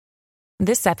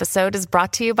This episode is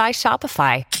brought to you by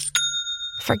Shopify.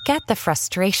 Forget the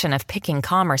frustration of picking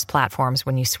commerce platforms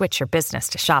when you switch your business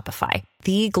to Shopify,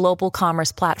 the global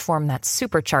commerce platform that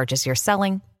supercharges your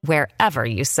selling wherever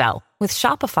you sell. With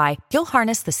Shopify, you'll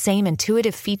harness the same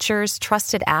intuitive features,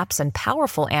 trusted apps, and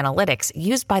powerful analytics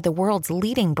used by the world's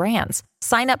leading brands.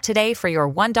 Sign up today for your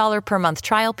 $1 per month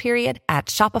trial period at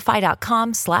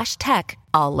shopify.com/tech,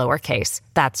 all lowercase.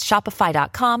 That's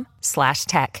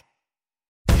shopify.com/tech.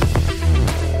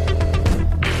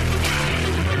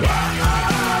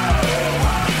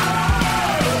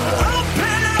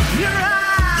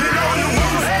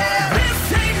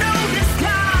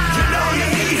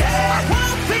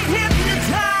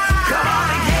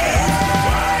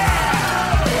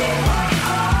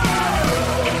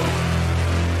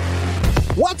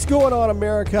 What's going on,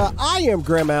 America? I am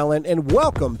Graham Allen, and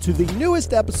welcome to the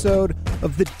newest episode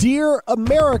of the Dear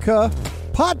America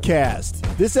podcast.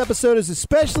 This episode is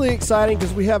especially exciting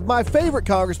because we have my favorite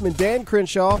Congressman, Dan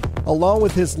Crenshaw, along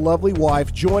with his lovely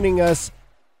wife, joining us.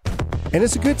 And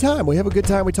it's a good time. We have a good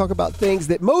time. We talk about things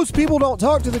that most people don't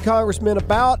talk to the congressman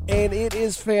about, and it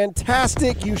is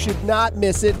fantastic. You should not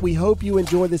miss it. We hope you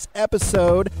enjoy this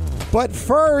episode. But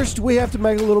first, we have to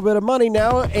make a little bit of money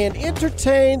now and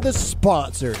entertain the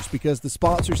sponsors, because the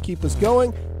sponsors keep us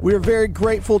going. We are very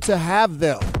grateful to have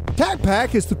them.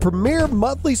 TacPack is the premier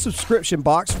monthly subscription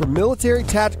box for military,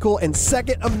 tactical, and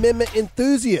Second Amendment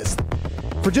enthusiasts.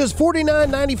 For just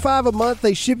 $49.95 a month,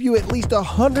 they ship you at least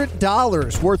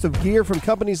 $100 worth of gear from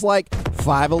companies like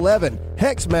 511,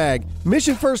 HexMag,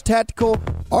 Mission First Tactical,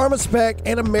 Armaspec,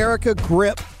 and America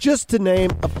Grip, just to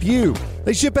name a few.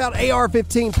 They ship out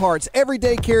AR-15 parts,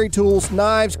 everyday carry tools,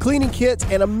 knives, cleaning kits,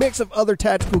 and a mix of other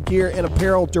tactical gear and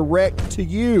apparel direct to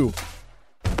you.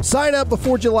 Sign up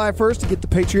before July 1st to get the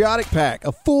Patriotic Pack,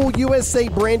 a full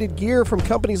USA-branded gear from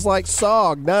companies like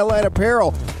SOG, Nine Line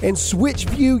Apparel, and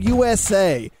Switchview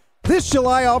USA. This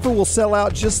July offer will sell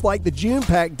out just like the June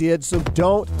pack did, so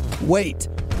don't wait.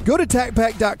 Go to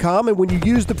TacPack.com, and when you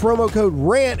use the promo code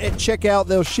RANT at checkout,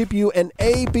 they'll ship you an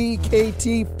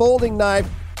ABKT folding knife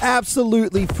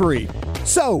absolutely free.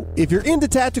 So, if you're into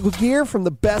tactical gear from the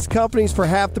best companies for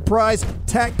half the price,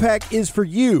 TacPack is for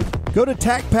you. Go to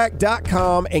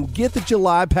TacPack.com and get the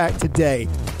July pack today.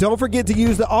 Don't forget to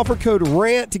use the offer code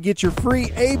RANT to get your free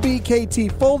ABKT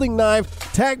folding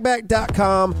knife.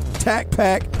 TacPack.com,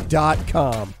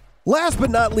 TacPack.com. Last but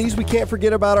not least, we can't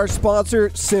forget about our sponsor,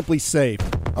 SimpliSafe.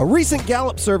 A recent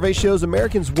Gallup survey shows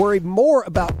Americans worry more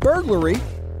about burglary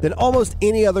than almost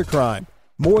any other crime.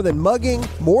 More than mugging,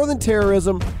 more than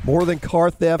terrorism, more than car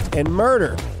theft and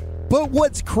murder. But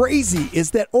what's crazy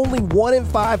is that only 1 in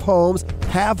 5 homes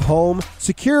have home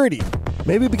security.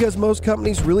 Maybe because most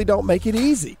companies really don't make it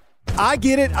easy. I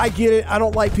get it. I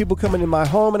don't like people coming in my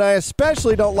home, and I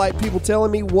especially don't like people telling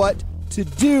me what to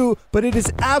do, but it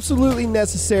is absolutely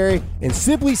necessary, and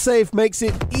SimpliSafe makes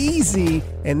it easy,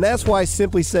 and that's why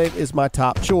SimpliSafe is my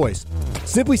top choice.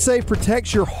 SimpliSafe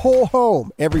protects your whole home,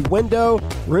 every window,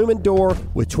 room, and door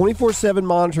with 24/7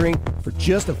 monitoring for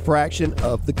just a fraction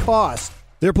of the cost.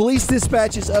 Their police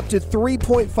dispatch is up to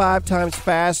 3.5 times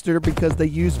faster because they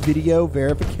use video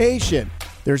verification.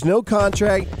 There's no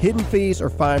contract, hidden fees,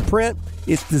 or fine print.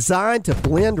 It's designed to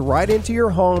blend right into your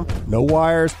home. No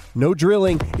wires, no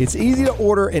drilling. It's easy to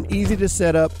order and easy to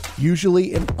set up,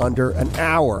 usually in under an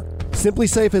hour.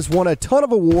 SimpliSafe has won a ton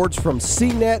of awards, from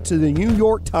CNET to the New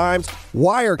York Times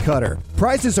Wirecutter.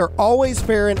 Prices are always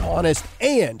fair and honest,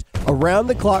 and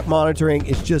around-the-clock monitoring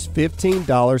is just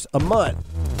 $15 a month.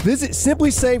 Visit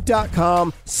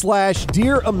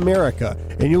SimpliSafe.com/DearAmerica,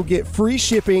 and you'll get free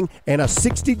shipping and a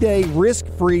 60-day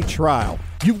risk-free trial.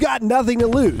 You've got nothing to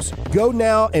lose. Go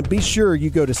now and be sure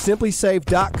you go to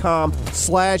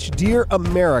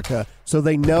SimpliSafe.com/DearAmerica so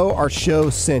they know our show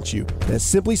sent you. That's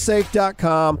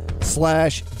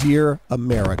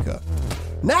SimpliSafe.com/DearAmerica.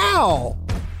 Now,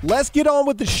 let's get on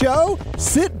with the show.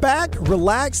 Sit back,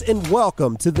 relax, and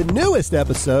welcome to the newest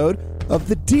episode of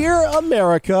the Dear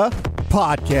America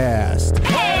podcast.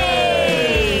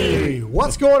 Hey!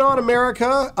 What's going on,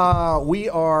 America? We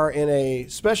are in a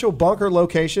special bunker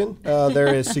location.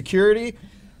 There is security.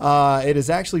 It is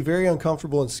actually very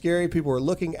uncomfortable and scary. People are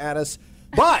looking at us.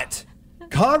 But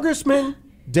Congressman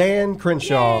Dan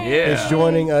Crenshaw is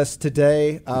joining us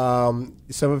today. Some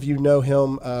of you know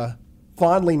him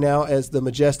fondly now as the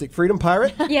Majestic Freedom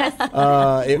Pirate. Yes.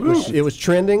 It was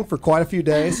trending for quite a few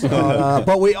days.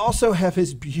 But we also have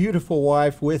his beautiful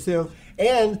wife with him,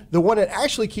 and the one that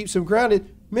actually keeps him grounded,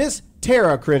 Miss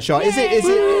Tara Crenshaw. Is it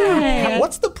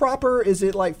What's the proper? Is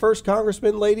it like first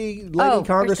Congressman, lady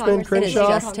Congressman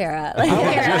Crenshaw? It is just Tara.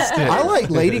 I like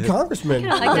Lady Congressman.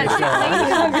 I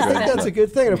think that's a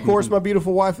good thing. And of course, my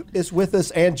beautiful wife is with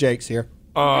us, and Jake's here.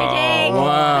 Hey, Jake.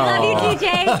 Wow. We love you too,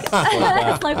 Jake.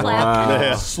 Slow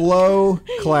clap. Slow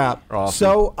clap. Awesome.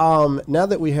 So now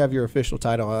that we have your official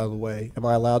title out of the way, am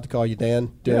I allowed to call you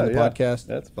Dan during the podcast?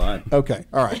 That's fine. Okay.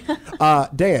 All right.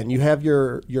 Dan, you have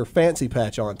your fancy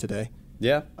patch on today.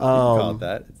 Yeah, you can call it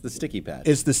that. It's the sticky patch.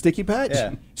 It's the sticky patch?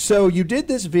 Yeah. So you did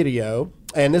this video,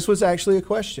 and this was actually a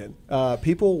question.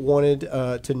 People wanted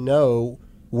to know,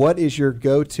 what is your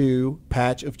go-to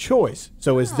patch of choice?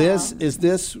 So would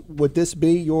this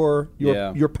be your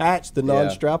patch, the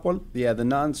non-strap one? Yeah, the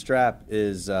non-strap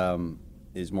is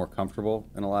more comfortable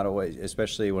in a lot of ways,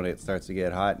 especially when it starts to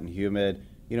get hot and humid.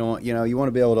 You want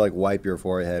to be able to like wipe your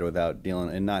forehead without dealing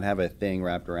and not have a thing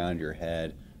wrapped around your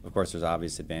head. Of course, there's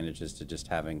obvious advantages to just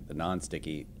having the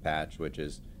non-sticky patch, which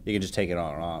is you can just take it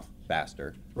on and off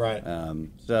faster. Right.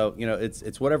 So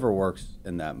it's whatever works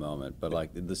in that moment. But like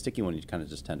the sticky one, you kind of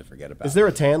just tend to forget about. Is there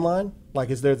a tan line? Like,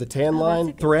 is there the tan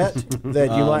line threat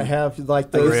that you might have? Like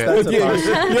those? That's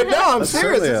I'm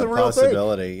serious. It's a real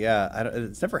possibility. Yeah,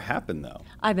 it's never happened though.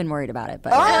 I've been worried about it, but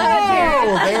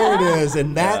there it is,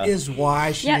 and that is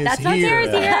why she is that's why Tara's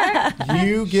here.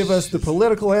 You give us the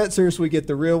political answers, we get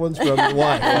the real ones from your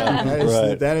wife.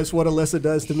 That is what Alyssa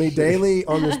does to me daily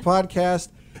on this podcast.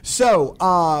 So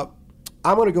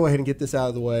I'm going to go ahead and get this out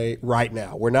of the way right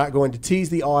now. We're not going to tease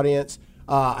the audience.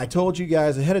 I told you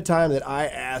guys ahead of time that I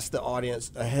asked the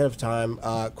audience ahead of time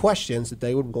questions that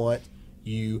they would want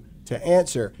you to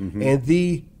answer. Mm-hmm. And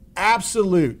the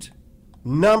absolute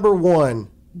number one,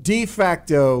 de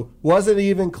facto, wasn't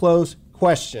even close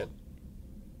question.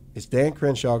 Is Dan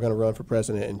Crenshaw going to run for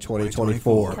president in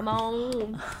 2024? Come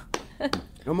on.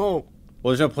 Come on.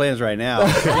 Well, there's no plans right now.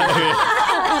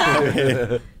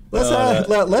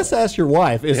 Let's ask your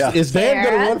wife. Is Dan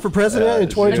going to run for president in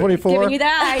 2024? Giving you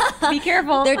that. Be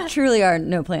careful. there truly are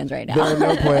no plans right now. There are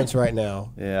no plans right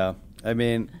now. Yeah, I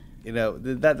mean,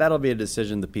 that'll be a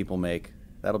decision the people make.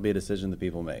 That'll be a decision the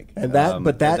people make. And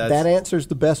that answer's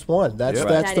the best one. That's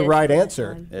the right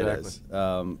answer. It is.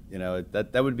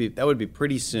 That would be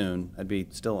pretty soon. I'd be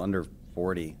still under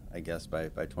 40, I guess, by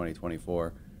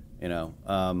 2024.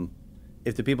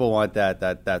 If the people want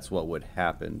that's what would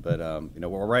happen. But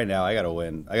right now I gotta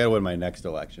win my next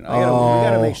election. We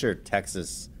gotta make sure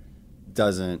Texas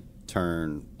doesn't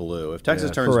turn blue. If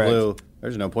Texas turns blue,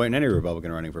 there's no point in any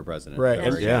Republican running for president. Right.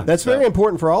 That's very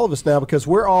important for all of us now because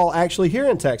we're all actually here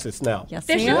in Texas now. Yes,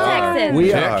 we are. Texans.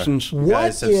 We Texans. are. You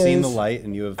guys have seen the light,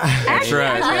 and you have. That's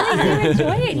right. I really do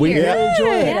enjoy it We here.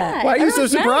 enjoy it. Yeah. Why are you so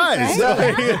surprised?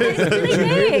 It's really Did you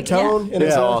hear the big. tone? Yeah, And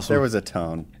it's awesome. There was a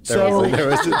tone. So there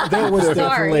was Sorry.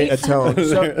 definitely a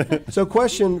tone. So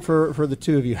question for the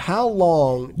two of you: how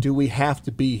long do we have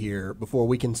to be here before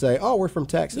we can say, "Oh, we're from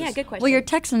Texas"? Yeah, good question. Well, you're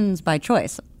Texans by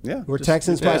choice. Yeah, We're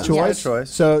Texans by choice. By choice.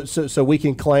 So we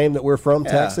can claim that we're from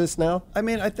Texas now. I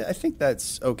mean, I think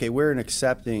that's okay. We're an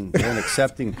accepting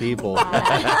people.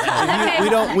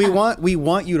 We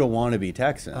want you to want to be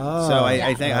Texan. So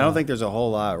I don't think there's a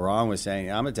whole lot wrong with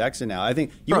saying I'm a Texan now. I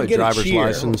think you Probably would get driver's a cheer.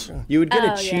 license. You would get Oh, a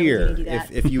yeah, cheer we do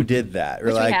that. if you did that, or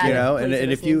Which we like had. and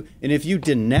Please if you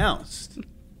denounced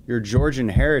your Georgian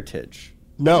heritage.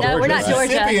 No, we're not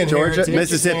Mississippian Georgia, heritage,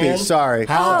 Mississippi. man. Sorry.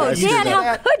 Oh, you Dan, do how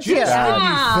that? could you? Just when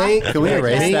you think Can we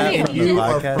erase me that and from the you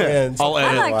are podcast? friends. I'll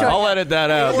edit that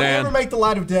It out, will never Dan. make the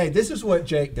light of day. This is what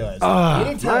Jake does.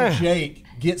 Anytime Jake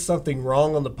gets something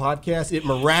wrong on the podcast, it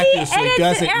miraculously edits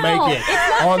doesn't it make out. it It's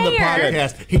not on the fair.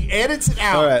 podcast. He edits it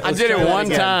out. All right, I let's did try it that one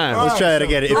again. time. Let's try that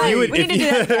again. If you would, we need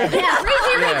to do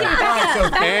that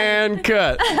again. And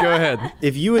cut. Go ahead.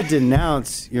 if you would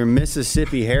denounce your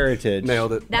Mississippi heritage,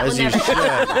 Nailed it. That as will you never.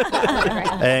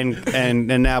 should, and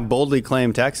now boldly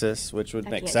claim Texas, which would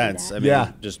make can't do sense. that. I mean,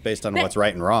 Yeah. just based on what's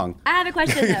right and wrong. I have a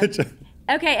question though.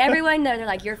 Okay, everyone knows they're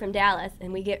like, you're from Dallas,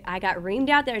 and I got reamed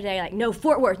out there today, like, no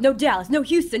Fort Worth, no Dallas, no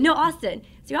Houston, no Austin.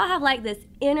 So y'all have like this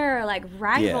inner like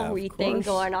rivalry thing course.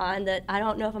 going on that I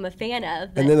don't know if I'm a fan of.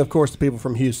 And then, of course, the people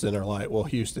from Houston are like, well,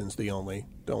 Houston's the only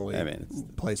I mean, it's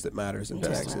place that matters in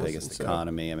That's Texas. the biggest And so-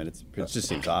 economy. I mean, it just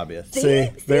seems obvious. See,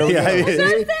 there we Yeah, go. I mean- That's what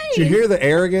I'm Did you saying. hear the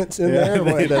arrogance in there?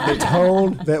 The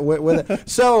tone that went with it.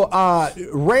 So,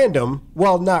 random.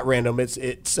 Well, not random. It's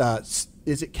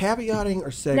is it caveating or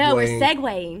segueing? No, we're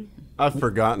segueing. I've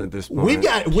forgotten at this point. We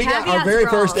got our Caveat's very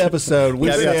wrong. first episode. We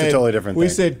Caveat's said, a totally different We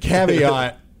thing. said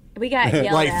caveat. We got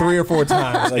yelled like at. 3 or 4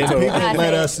 times. And people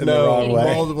let us In the know wrong way.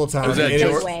 multiple times. Was that It is-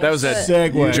 George? That was that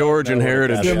Segue. Georgian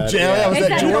heritage. Yeah, that was It's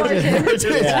that that Georgia Georgia. heritage.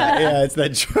 Yeah, it's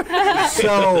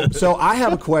that. So I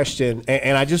have a question,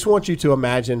 and I just want you to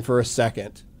imagine for a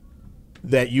second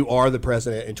that you are the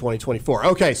president in 2024.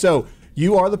 Okay, so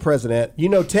you are the president. You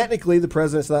know, technically, the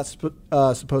president's not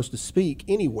supposed to speak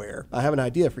anywhere. I have an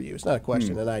idea for you. It's not a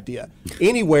question, an idea.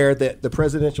 Anywhere that the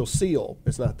presidential seal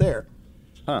is not there.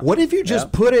 What if you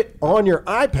just put it on your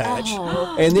eye patch,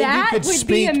 and then you That could would be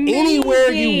speak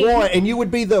anywhere you amazing. want, and you would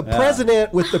be the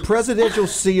president with the presidential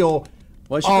seal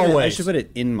Well, always. I should put it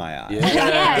in my eye.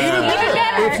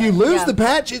 If you lose the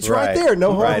patch, it's right there.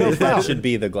 No harm, no foul. That should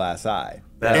be the glass eye.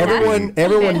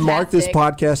 Everyone mark this Fantastic.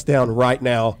 podcast down right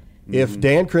now. If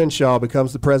Dan Crenshaw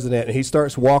becomes the president and he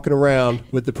starts walking around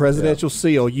with the presidential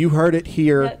seal, you heard it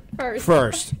here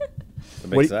first. That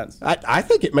makes sense. I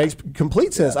think it makes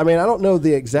complete sense. I mean, I don't know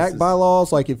the exact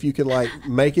bylaws. Like, if you can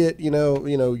make it,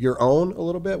 your own a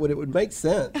little bit, it would make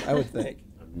sense. I would think.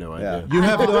 No idea. You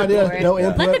have no idea, no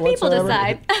input Let the people whatsoever?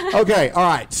 decide. Okay, all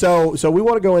right. So we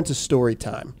want to go into story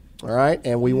time. All right,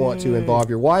 and we want to involve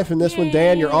your wife in this one.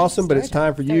 Dan, you're awesome, but it's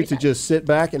time for you to just sit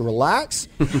back and relax.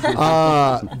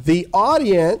 The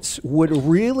audience would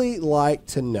really like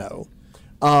to know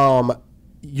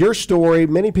your story.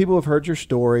 Many people have heard your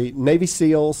story. Navy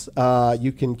SEALs,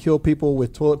 you can kill people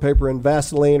with toilet paper and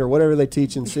Vaseline or whatever they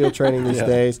teach in SEAL training these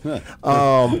days.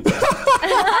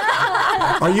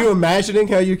 Are you imagining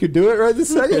how you could do it right this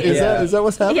second? Is that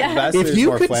what's happening? Yeah. Vaseline If is you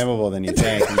more could- flammable than you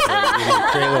think. You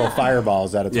can create little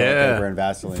fireballs out of toilet Yeah. paper and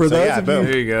Vaseline. For those yeah, of you- boom.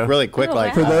 There you go. Really quick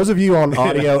like For that. those of you on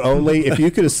audio only, if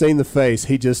you could have seen the face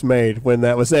he just made when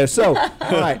that was there. So, all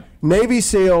right, Navy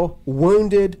SEAL,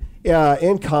 wounded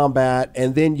in combat,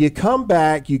 and then you come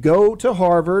back, you go to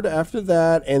Harvard after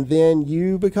that, and then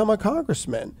you become a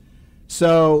congressman.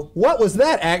 So, what was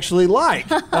that actually like,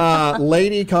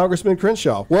 Lady Congressman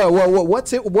Crenshaw? What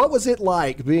was it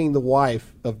like being the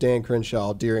wife of Dan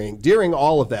Crenshaw during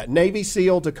all of that? Navy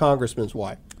SEAL to congressman's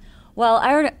wife. Well,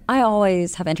 I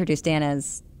always have introduced Dan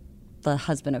as the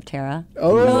husband of Tara.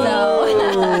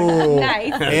 Oh,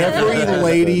 Nice. every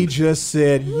lady just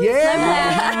said,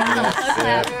 yes.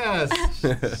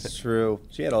 It's true.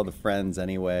 She had all the friends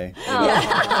anyway.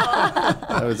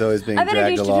 I was always being I've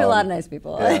dragged introduced you along. to a lot of nice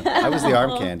people. Yeah. I was the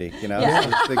arm candy, you know.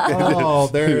 Oh,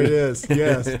 there it is.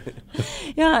 Yes.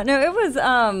 Yeah, no, it was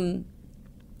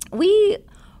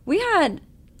we had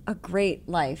a great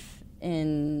life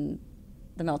in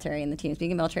the military and the teams.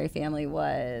 Being a military family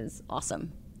was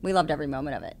awesome. We loved every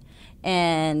moment of it.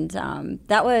 And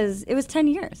it was 10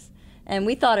 years. And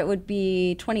we thought it would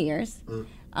be 20 years.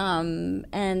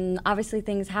 And obviously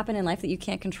things happen in life that you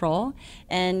can't control,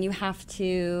 and you have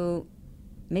to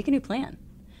make a new plan.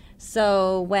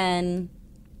 So when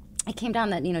it came down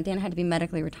that, Dan had to be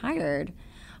medically retired,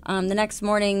 the next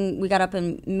morning we got up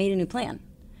and made a new plan.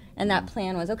 And that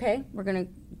plan was, okay, we're going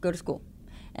to go to school.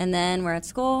 And then we're at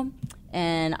school,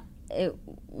 and it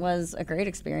was a great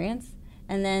experience.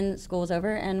 And then school was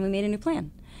over, and we made a new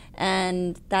plan.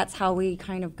 And that's how we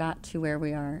kind of got to where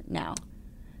we are now.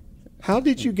 How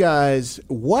did you guys,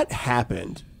 what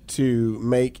happened to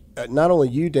make not only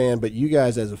you, Dan, but you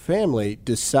guys as a family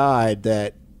decide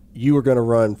that you were going to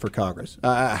run for Congress?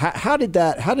 How did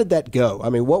that go? I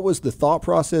mean, what was the thought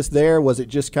process there? Was it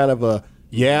just kind of a,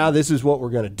 yeah, this is what we're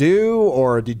going to do?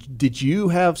 Or did you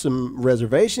have some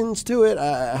reservations to it?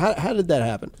 How did that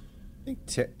happen? I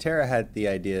think Tara had the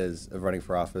ideas of running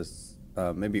for office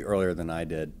maybe earlier than I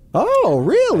did. Oh,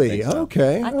 really? I think so.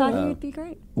 Okay. I thought he would be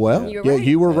great. Well, You were right.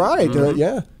 you were right.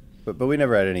 Yeah. But we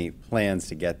never had any plans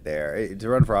to get there. To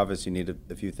run for office, you need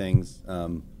a few things.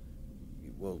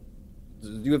 Well,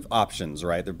 you have options,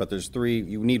 right? But there's three.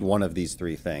 You need one of these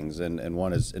three things, and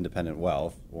one is independent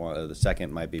wealth. The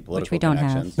second might be political we don't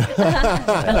have. connections.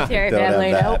 Military Don't have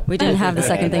family, that. nope. We didn't have the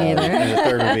second thing either. And the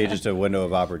third would be just a window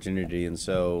of opportunity. And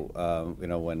so,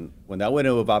 when that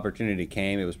window of opportunity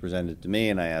came, it was presented to me,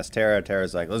 and I asked Tara.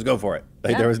 Tara's like, "Let's go for it."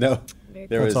 Like there was no,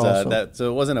 That's awesome. that.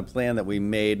 So it wasn't a plan that we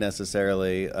made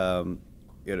necessarily. It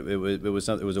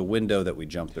was a window that we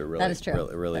jumped through really, That is true.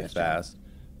 really That is true. fast.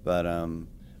 But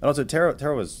and also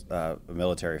Tara was a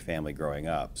military family growing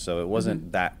up, so it wasn't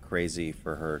Mm-hmm. that crazy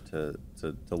for her to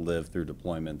live through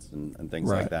deployments and things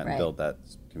Right. like that and Right. build that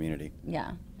community.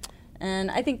 Yeah.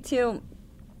 And I think, too,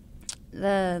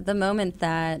 the moment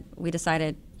that we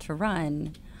decided to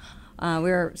run, we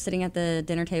were sitting at the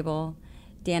dinner table.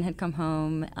 Dan had come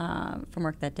home from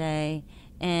work that day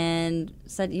and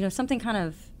said, something kind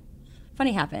of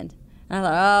funny happened. And I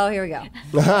thought, oh, here we go.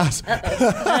 I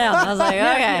was like,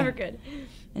 okay. Never good.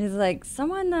 And he's like,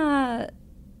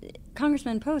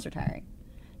 Congressman Poe's retiring.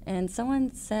 and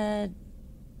someone said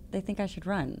they think I should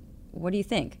run. What do you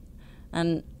think?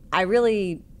 And I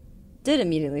really did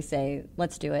immediately say,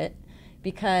 let's do it,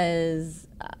 because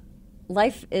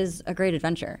life is a great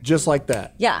adventure. Just like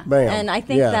that. Yeah. Bam. And I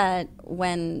think that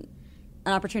when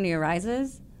an opportunity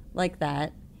arises like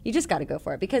that, you just got to go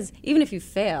for it, because even if you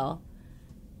fail,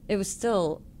 it was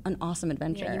still an awesome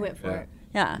adventure. Yeah, you went for it.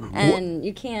 Yeah. And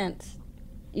you can't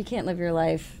live your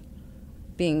life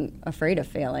being afraid of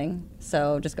failing,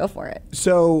 so just go for it.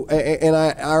 So, and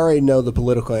I already know the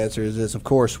political answer is this. Of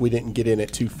course, we didn't get in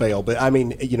it to fail, but I mean,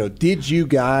 did you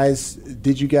guys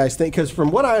think? Because from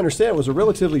what I understand, it was a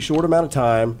relatively short amount of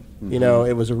time.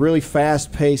 It was a really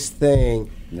fast-paced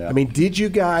thing. Yeah. I mean, did you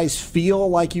guys feel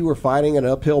like you were fighting an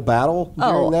uphill battle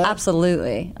during that?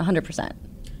 Absolutely, 100%.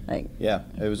 Yeah,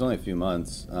 it was only a few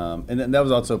months, and then that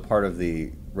was also part of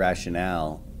the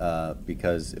rationale.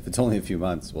 Because if it's only a few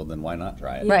months, well, then why not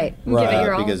try it? Right. Give it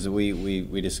your all. Because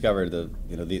we discovered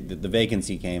the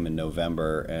vacancy came in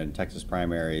November, and Texas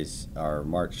primaries are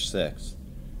March 6th.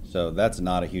 So that's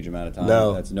not a huge amount of time.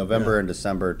 No. That's November and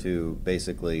December to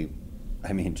basically,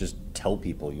 just tell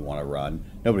people you want to run.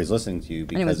 Nobody's listening to you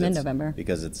because it was mid-November.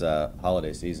 Because it's a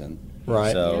holiday season.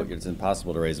 Right. So it's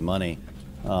impossible to raise money.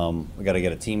 We got to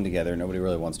get a team together. Nobody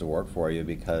really wants to work for you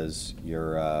because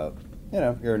you're a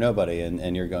nobody,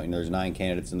 and you're going. There's 9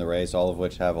 candidates in the race, all of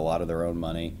which have a lot of their own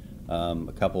money.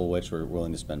 A couple of which were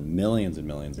willing to spend millions and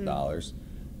millions of dollars,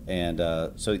 and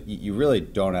so you really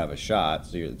don't have a shot.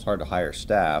 So it's hard to hire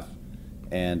staff,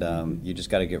 and you just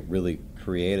got to get really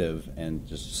creative and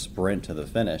just sprint to the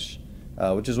finish,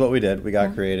 which is what we did. We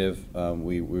got creative.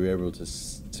 We were able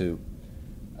to.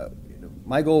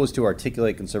 My goal was to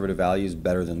articulate conservative values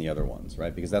better than the other ones,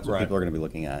 right? Because that's what people are going to be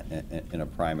looking at in a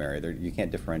primary. You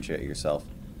can't differentiate yourself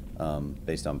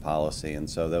based on policy, and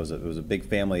so it was a big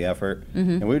family effort,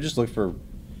 and we would just look for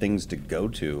things to go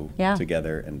to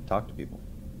together and talk to people.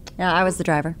 Yeah, I was the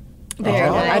driver. Very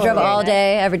nice. I drove all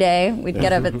day, every day. We'd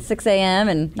get up at 6 a.m.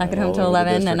 and not get home till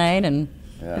 11 at night, and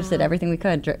just did everything we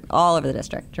could, all over the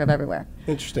district, drove everywhere.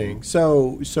 Interesting.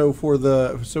 So for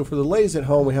the ladies at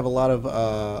home, we have a lot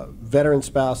of veteran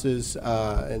spouses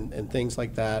and things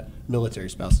like that. Military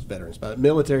spouses,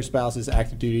 military spouses,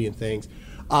 active duty and things.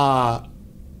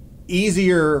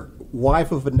 Easier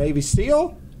wife of a Navy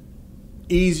SEAL,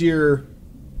 easier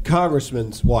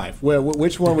congressman's wife. Well,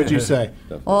 which one would you say?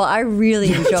 Well, I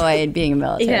really enjoyed being a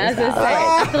military spouse.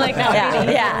 I feel like that.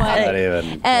 Not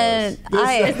even And close.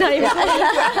 It's not even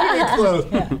Close.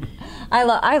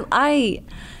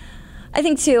 I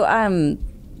think too,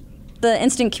 the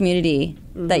instant community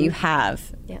that you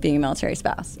have being a military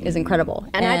spouse is incredible.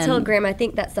 And I told Graham, I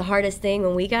think that's the hardest thing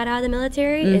when we got out of the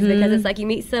military is because it's like you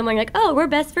meet someone, you're like, oh, we're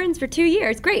best friends for 2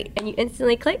 years, great, and you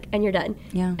instantly click and you're done.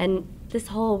 Yeah. And this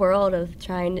whole world of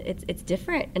trying, it's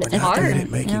different and it's We're not hard. good at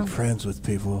making friends with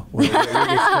people. We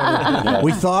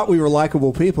thought we were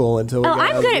likable people until we got out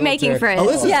I'm of good the at making military.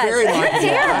 friends. Alyssa's very likable.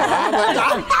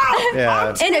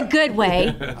 Yeah. In a good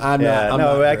way. I'm not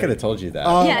I could have told you that.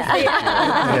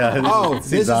 Yes. Oh,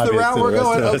 this is the obvious route to we're the rest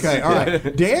going? of us. Okay, all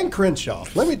right. Dan Crenshaw.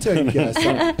 Let me tell you guys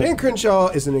something. Dan Crenshaw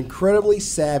is an incredibly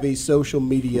savvy social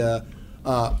media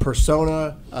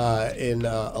persona in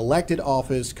elected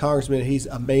office, congressman. He's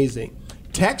amazing.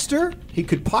 Texter, he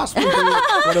could possibly be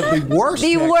one of the worst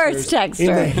texter in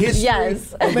the history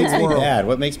Yes. of What makes the me world. bad?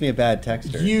 What makes me a bad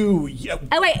texter?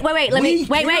 Oh, wait.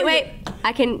 Wait.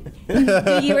 I can.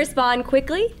 Do you respond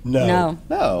quickly? No.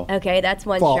 No. Okay, that's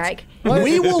one False. strike.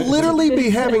 We will literally be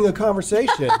having a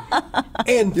conversation,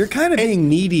 and You're kind of being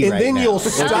needy and right then now. you'll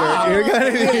stop. You're kind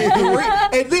of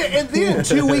and then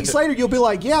 2 weeks later, you'll be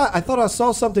like, "Yeah, I thought I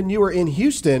saw something. You were in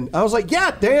Houston." I was like,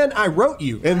 "Yeah, Dan, I wrote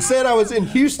you and said I was in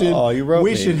Houston. Oh, you wrote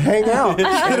we me. should hang out." And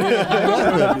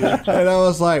I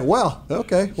was like, "Well,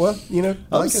 okay, well, I'm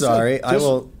like I said, sorry. I just-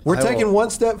 will. We're I taking will-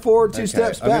 one step forward, two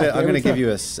steps back. I'm going to every give time.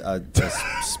 you a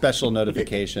special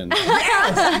notification.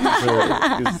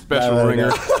 Special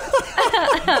ringer.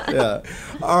 Yeah.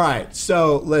 All right,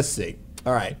 so let's see.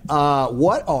 All right,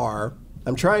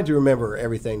 I'm trying to remember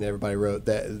everything that everybody wrote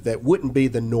that wouldn't be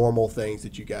the normal things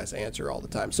that you guys answer all the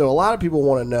time. So a lot of people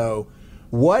want to know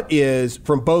what is,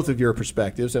 from both of your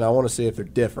perspectives, and I want to see if they're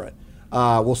different.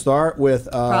 We'll start with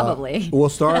Probably. We'll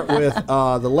start with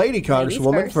the lady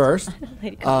congresswoman first.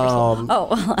 Lady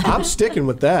congresswoman. I'm sticking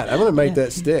with that. I'm going to make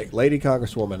that stick. Lady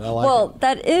congresswoman. I like it.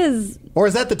 That is. Or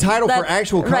is that the title for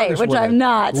actual congresswoman? right, which I'm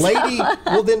not. Lady.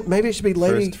 Well, then maybe it should be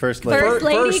lady. First lady. First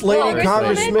lady First lady congresswoman?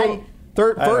 congressman.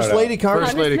 First know. lady First lady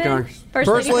congressman. Congress.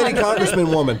 First lady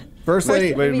congressman woman. First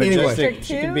lady. Wait, Anyway. majestic.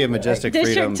 She can be a majestic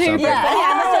District freedom. 2. something.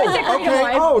 Yeah.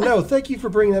 Okay. Oh no, thank you for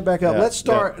bringing that back up. Yeah, Let's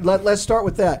start. Let's start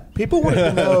with that. People want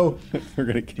to know. We're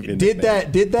gonna keep getting Did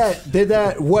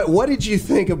that? What did you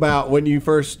think about when you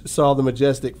first saw the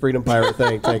Majestic Freedom Pirate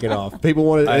thing taken off? People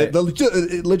wanted the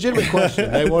legitimate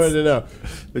question. They wanted to know.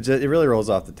 Which it really rolls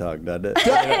off the tongue, doesn't it?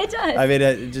 It does. I mean,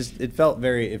 it felt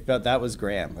that was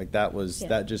Graham. Like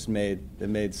that just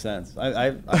made sense.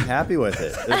 I'm happy with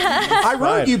it. I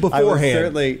wrote you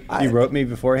beforehand. You wrote me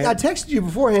beforehand. I texted you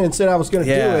beforehand and said I was going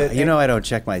to do it. You know I don't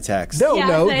check my text. No, Yeah,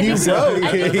 no, same. you wrote.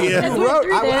 That's what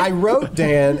Drew did. I wrote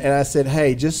Dan and I said,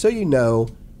 hey, just so you know,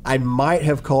 I might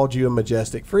have called you a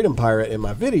Majestic Freedom Pirate in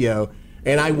my video,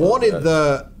 and I wanted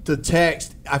the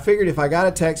text. I figured if I got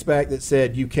a text back that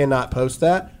said you cannot post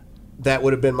that, that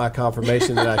would have been my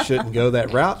confirmation that I shouldn't go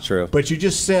that route. True. But you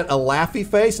just sent a laughy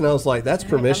face, and I was like, that's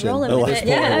permission. I'm rolling with it.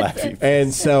 Yeah,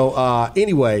 And so,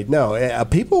 anyway, no,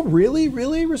 people really,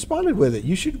 really responded with it.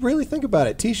 You should really think about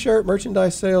it. T-shirt,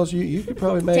 merchandise sales, you could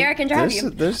probably make. Tara can drive you.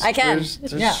 I can.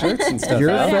 There's Yeah. shirts and stuff. Your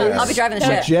out face, there. I'll be driving the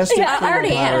ship. Majestic Yeah, I Freedom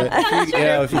already am.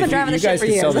 Pirate. If I'm driving you the ship guys for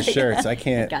can sell the years. shirts, I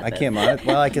can't Got this. monetize.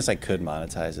 Well, I guess I could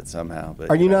monetize it somehow. But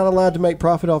Are you not allowed to make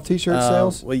profit off T-shirt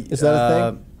sales? Is that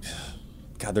a thing?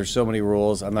 God, there's so many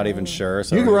rules. I'm not even sure.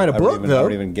 So You can write a book, I though.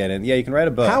 don't even get in. Yeah, you can write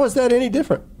a book. How is that any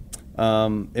different?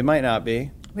 It might not be.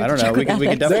 I don't check know. We with could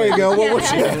ethics. definitely. There you go. Well,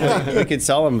 what you- we could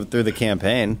sell them through the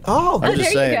campaign. Oh, I'm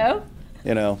just there you saying. go.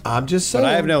 You know, I'm just saying. but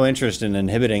I have no interest in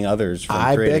inhibiting others from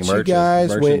I creating bet you guys,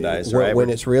 merchandise.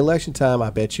 when it's re-election time, I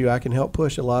bet you I can help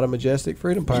push a lot of Majestic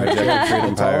Freedom Pirates. Majestic Freedom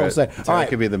That's all I'm Pirate. saying. So All it right,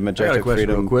 could be the I got a Majestic question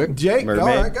Freedom real quick. Jake, Mermaid.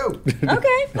 all right, go.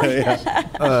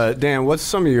 Okay. Dan, what's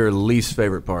some of your least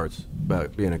favorite parts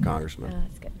about being a congressman?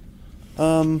 That's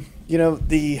good. You know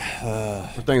the.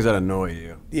 Or things that annoy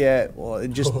you? Yeah, well,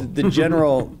 just the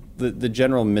general the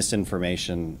general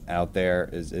misinformation out there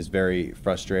is very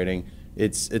frustrating.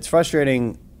 It's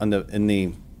frustrating in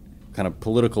the kind of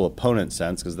political opponent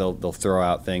sense because they'll throw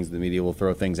out things. The media will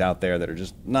throw things out there that are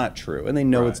just not true, and they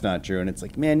know it's not true. And it's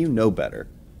like, man, you know better,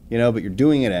 but you're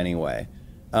doing it anyway.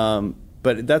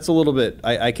 But that's a little bit.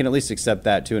 I can at least accept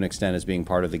that to an extent as being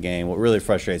part of the game. What really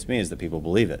frustrates me is that people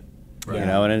believe it. Right.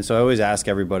 And so I always ask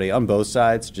everybody on both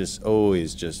sides, just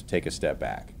always just take a step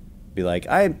back. Be like,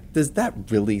 does that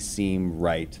really seem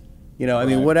right? I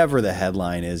mean, whatever the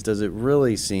headline is, does it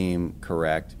really seem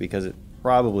correct? Because it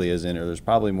probably isn't, or there's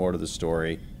probably more to the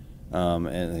story.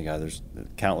 And God, there's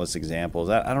countless examples.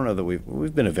 I don't know that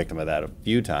we've been a victim of that a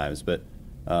few times, but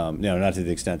not to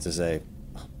the extent to say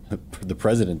the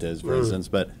president is, for instance,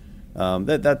 but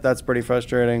that's pretty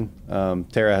frustrating.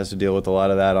 Tara has to deal with a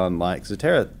lot of that online because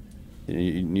Tara.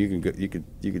 You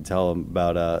could tell them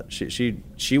about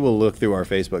she will look through our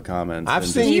Facebook comments. I've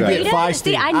and seen just you try get to- feisty.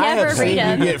 See, I never have read seen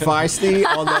them. you get feisty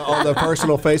on the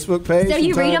personal Facebook page. So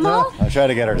you from read time them to all? time. I try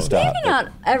to get her to stop. Maybe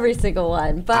not every single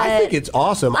one, but I think it's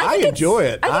awesome. I think enjoy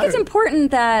it. I think it's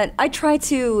important that I try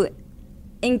to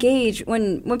engage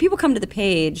when people come to the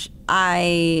page.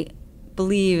 I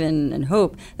believe and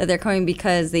hope that they're coming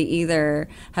because they either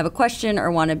have a question or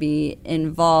want to be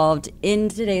involved in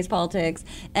today's politics.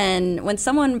 And when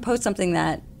someone posts something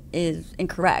that is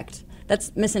incorrect,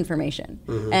 that's misinformation.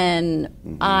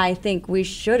 And I think we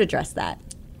should address that.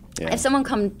 Yeah. If someone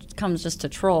comes just to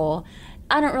troll,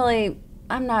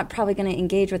 I'm not probably going to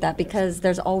engage with that because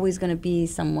there's always going to be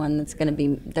someone that's going to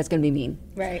be mean.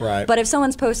 Right. But if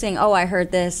someone's posting, oh, I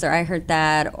heard this or I heard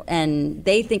that, and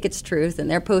they think it's truth,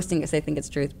 and they're posting because they think it's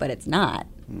truth, but it's not.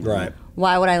 Right.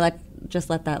 Why would I just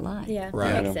let that lie? Yeah,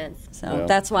 Right. that makes sense. So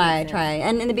that's why I try.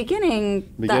 And in the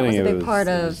beginning that was a it big was- part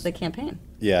it of was- the campaign.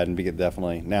 Yeah, and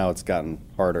definitely now it's gotten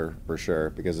harder for sure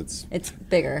because it's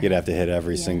bigger. you'd have to hit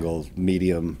every single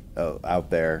medium out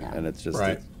there, and it's just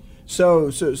Right. So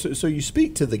you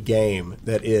speak to the game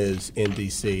that is in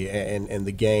D.C. and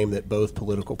the game that both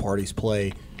political parties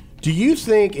play. Do you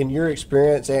think, in your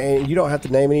experience, and you don't have to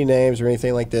name any names or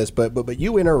anything like this, but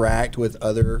you interact with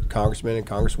other congressmen and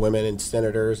congresswomen and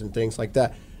senators and things like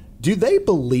that, do they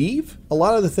believe a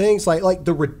lot of the things, like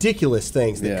the ridiculous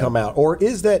things that come out, or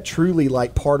is that truly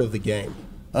like part of the game?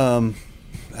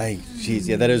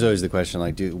 that is always the question.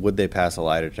 Like, would they pass a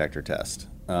lie detector test?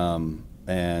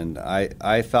 And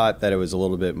I thought that it was a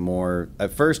little bit more.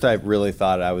 At first, I really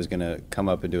thought I was going to come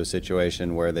up into a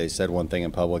situation where they said one thing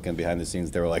in public, and behind the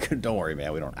scenes they were like, "Don't worry,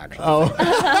 man, we don't actually."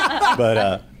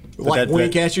 But Like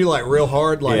wink at you like real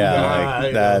hard, like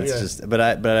that's just. But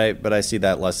I see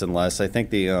that less and less. I think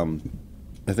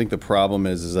the problem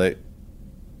is that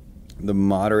the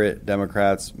moderate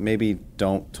Democrats maybe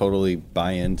don't totally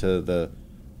buy into the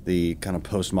kind of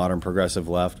postmodern progressive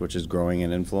left, which is growing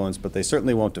in influence, but they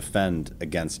certainly won't defend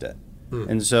against it.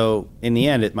 And so in the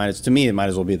end, it might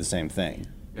as well be the same thing.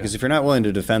 Because if you're not willing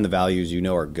to defend the values you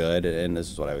know are good, and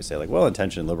this is what I always say, like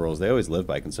well-intentioned liberals, they always live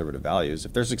by conservative values.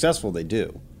 If they're successful, they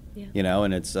do. Yeah. You know,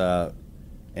 and it's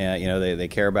and you know they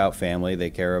care about family. They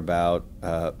care about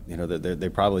you know they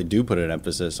probably do put an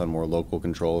emphasis on more local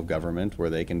control of government, where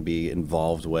they can be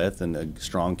involved with and a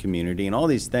strong community and all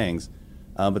these things.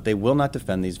 But they will not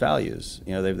defend these values.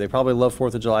 You know, they probably love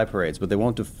 4th of July parades, but they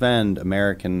won't defend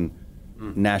American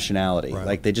nationality. Right.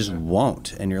 Like they just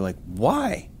won't. And you're like,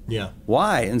 why? Yeah.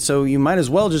 Why? And so you might as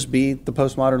well just be the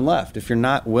postmodern left. If you're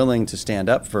not willing to stand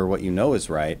up for what you know is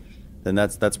right, then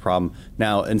that's a problem.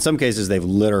 Now, in some cases, they've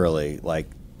literally, like,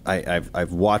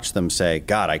 I've watched them say,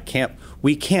 God,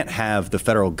 we can't have the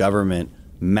federal government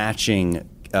matching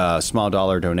small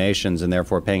dollar donations and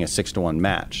therefore paying a 6-to-1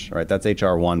 match, right? That's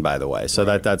H.R. 1, by the way. So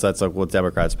that's like what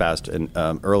Democrats passed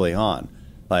early on.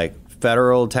 Like,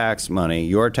 federal tax money,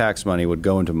 your tax money would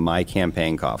go into my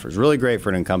campaign coffers. Really great for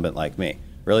an incumbent like me.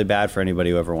 Really bad for anybody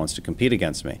who ever wants to compete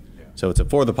against me. Yeah. So it's a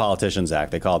For the Politicians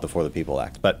Act. They call it the For the People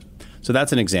Act. But so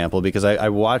that's an example, because I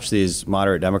watch these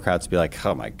moderate Democrats be like,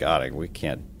 oh, my God, we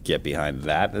can't get behind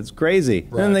that. That's crazy.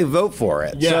 Right. And then they vote for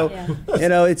it. Yeah. So, you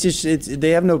know, it's they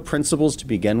have no principles to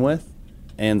begin with.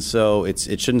 And so it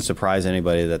shouldn't surprise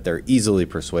anybody that they're easily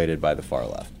persuaded by the far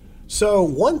left. So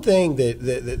one thing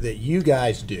that you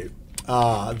guys do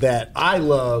that I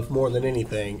love more than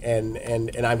anything,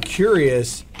 and I'm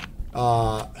curious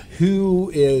who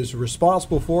is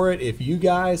responsible for it, if you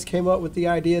guys came up with the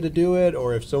idea to do it,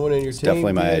 or if someone in your team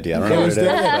definitely my idea. I don't know what it is.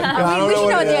 I don't know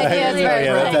what the idea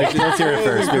is. Let's hear it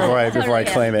first before I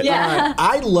claim it. Yeah.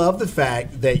 I love the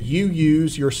fact that you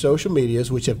use your social medias,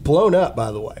 which have blown up,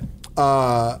 by the way,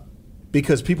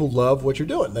 because people love what you're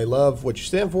doing. They love what you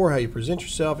stand for, how you present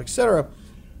yourself, etc.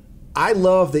 I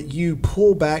love that you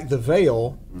pull back the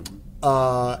veil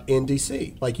in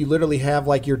D.C. Like, you literally have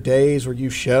like your days where you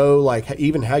show like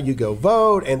even how you go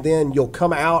vote, and then you'll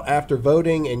come out after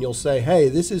voting and you'll say, hey,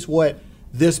 this is what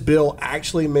this bill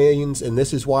actually means, and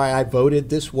this is why I voted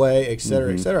this way, et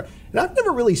cetera, et cetera. And I've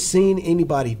never really seen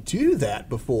anybody do that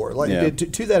before, like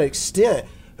to that extent.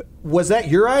 Was that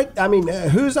your idea? I mean,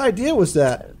 whose idea was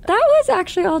that? That was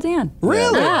actually all Dan.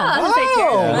 Really? Yeah.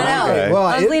 Okay. Well,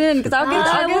 I was leaning in because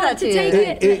I'll give that to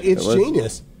you. It's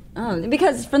genius.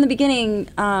 Because from the beginning,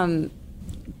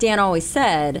 Dan always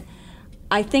said,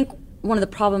 I think one of the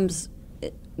problems,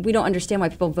 we don't understand why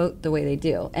people vote the way they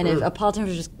do. And if a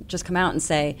politician just come out and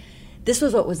say, this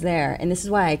was what was there, and this is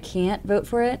why I can't vote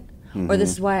for it, or this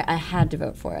is why I had to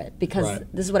vote for it, because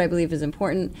this is what I believe is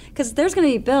important. Because there's going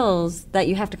to be bills that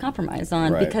you have to compromise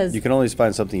on. Right. Because you can always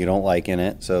find something you don't like in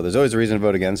it. So there's always a reason to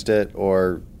vote against it,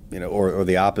 or or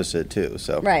the opposite too.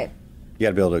 So right. You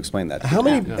got to be able to explain that.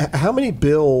 How many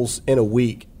bills in a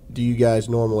week do you guys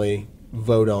normally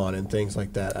vote on and things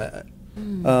like that?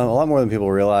 A lot more than people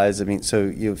realize. I mean, so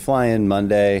you fly in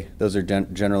Monday. Those are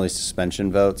generally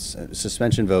suspension votes. A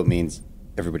suspension vote means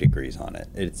everybody agrees on it.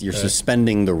 You're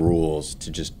suspending the rules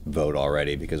to just vote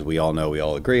already, because we all know we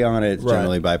all agree on it. It's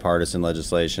generally bipartisan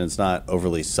legislation. It's not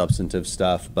overly substantive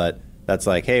stuff, but that's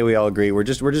like, hey, we all agree. We're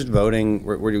just voting.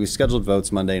 We scheduled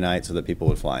votes Monday night so that people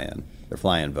would fly in. They're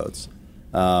fly-in votes.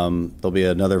 There'll be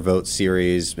another vote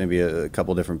series, maybe a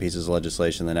couple different pieces of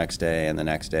legislation the next day and the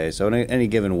next day. So in any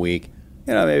given week,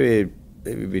 maybe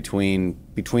between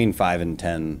 5 and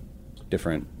 10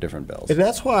 different bills. And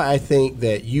that's why I think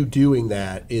that you doing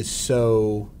that is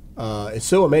so it's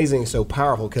so amazing and so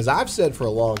powerful, because I've said for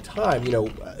a long time,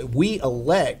 we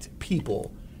elect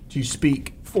people to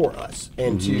speak for us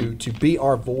and to be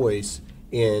our voice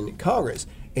in Congress.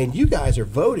 And you guys are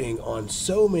voting on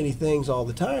so many things all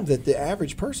the time that the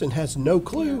average person has no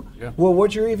clue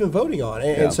what you're even voting on.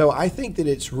 And so I think that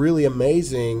it's really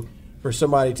amazing for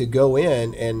somebody to go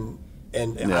in and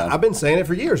I've been saying it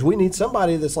for years. We need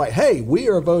somebody that's like, hey, we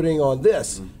are voting on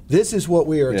this. This is what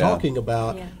we are talking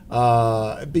about.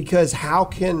 Because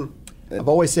I've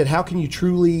always said, how can you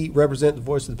truly represent the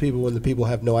voice of the people when the people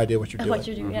have no idea what you're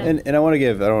doing? And I want to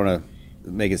I don't want to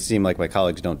make it seem like my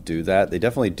colleagues don't do that. They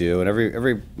definitely do, and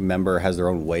every member has their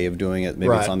own way of doing it.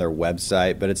 Maybe it's on their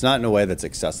website, but it's not in a way that's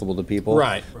accessible to people.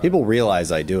 Right. People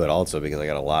realize I do it also because I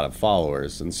got a lot of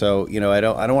followers, and so I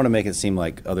don't want to make it seem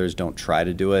like others don't try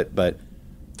to do it. But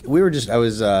we were just we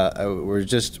were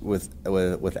just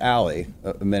with Allie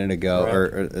a minute ago,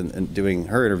 and doing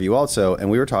her interview also, and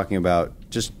we were talking about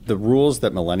just the rules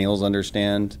that millennials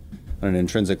understand on an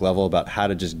intrinsic level about how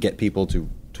to just get people to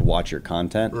watch your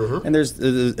content. And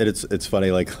it's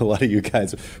funny, like a lot of you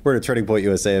guys, we're at a Turning Point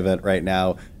USA event right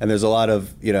now, and there's a lot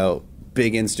of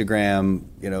big Instagram,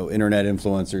 internet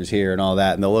influencers here and all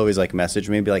that, and they'll always like message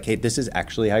me and be like, "Hey, this is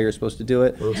actually how you're supposed to do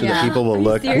it," so that people will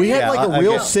look. We had like a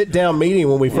real sit-down meeting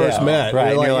when we first met.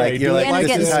 Right? You're like,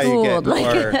 this is how you get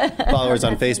more followers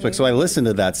on Facebook. So I listen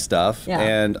to that stuff,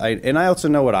 and I also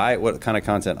know what kind of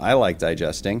content I like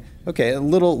digesting. Okay,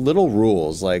 little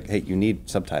rules like, hey, you need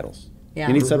subtitles. Yeah.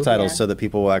 You need subtitles so that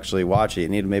people will actually watch it. You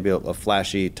need maybe a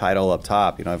flashy title up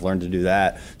top. I've learned to do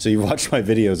that. So you watch my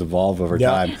videos evolve over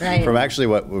time. Right. From actually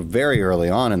what were very early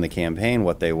on in the campaign,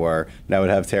 what they were. And I would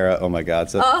have Tara, oh my God.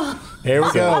 So here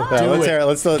we go. Tara,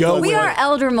 let's go. We are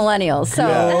elder millennials, so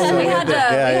we had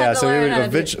to.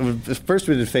 So first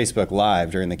we did Facebook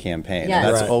Live during the campaign. Yes.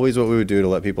 And that's always what we would do to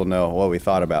let people know what we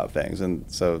thought about things. And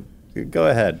so go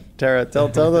ahead, Tara, tell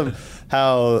them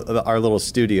how our little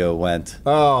studio went.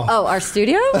 Oh, our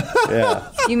studio? Yeah.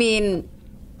 You mean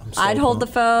I'd hold the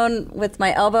phone with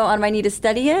my elbow on my knee to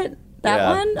steady it?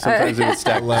 That one?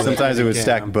 Sometimes it would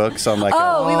stack books on like.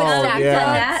 We would stack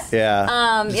that.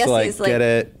 Yeah. Yes, like, get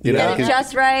it. Get it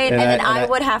just right, and then I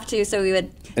would have to. So we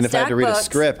would. And if I had to read a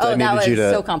script, I needed you to. That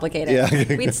was so complicated.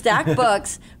 Yeah. We'd stack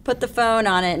books, put the phone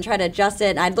on it, and try to adjust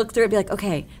it. And I'd look through it, and be like,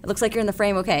 okay, it looks like you're in the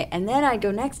frame, okay. And then I'd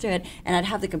go next to it, and I'd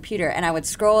have the computer, and I would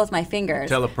scroll with my fingers.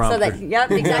 Teleprompter. So that,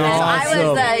 yep, exactly. Awesome. I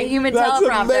was the human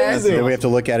teleprompter. Amazing. Then we have to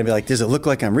look at it and be like, does it look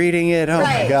like I'm reading it? Oh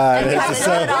my God. And we have to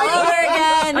do it all over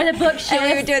again. Or the book And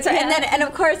we would do it. And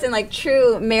of course, in like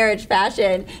true marriage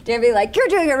fashion, Dan would be like, "You're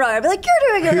doing it wrong." I'd be like, "You're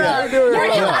doing it wrong." You're doing it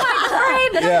wrong.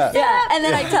 Yeah. And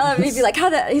then I tell him, he'd be like,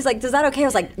 he's like, "Does that okay?" I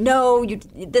was like, "No,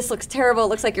 this looks terrible. It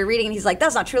looks like you're reading." And he's like,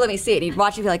 "That's not true. Let me see it." And he'd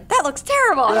watch it and be like, "That looks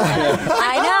terrible."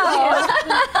 I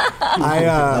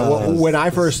know. When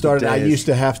I first started, I used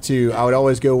to I would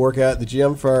always go work out at the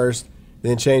gym first,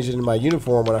 then change it into my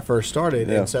uniform when I first started.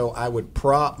 And so I would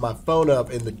prop my phone up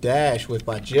in the dash with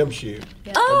my gym shoe.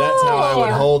 And that's how I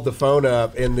would hold the phone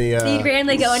up in the... So you'd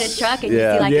randomly go in a truck and you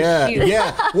see like a shoe.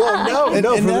 Yeah. Well,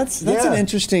 And that's an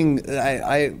interesting...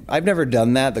 I've never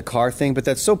done that, the car thing, but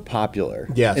that's so popular.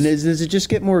 Yes. And does it just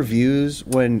get more views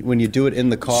when you do it in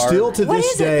the car? Still to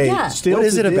this day. What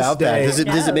is it about that?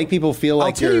 Does it make people feel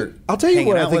like I'll tell you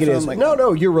what I think it is.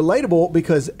 No, you're relatable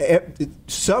because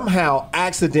somehow,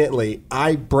 accidentally,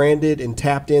 I branded and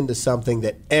tapped into something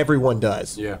that everyone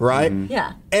does, right? Mm-hmm.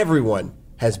 Yeah. Everyone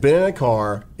has been in a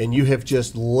car and you have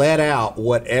just let out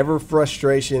whatever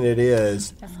frustration it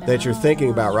is that you're thinking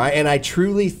about, right? And I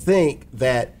truly think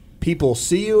that people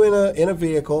see you in a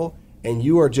vehicle and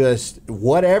you are just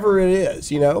whatever it is,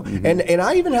 Mm-hmm. And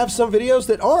I even have some videos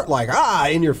that aren't like,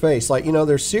 in your face. Like,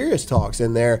 there's serious talks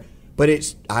in there. But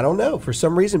I don't know, for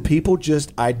some reason, people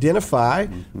just identify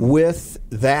with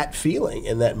that feeling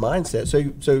and that mindset. So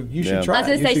you should try it. I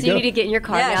was going to say, so you need to get in your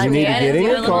car now. You need to get in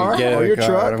your car or your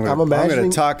truck. I'm imagining. I'm going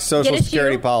to talk Social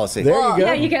Security policy. There you go.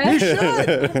 There you go. You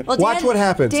should. Well, Watch what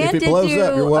happens. Dan if it blows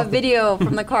up, you're a welcome. video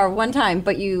from the car one time,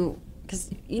 but because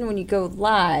when you go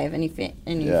live and you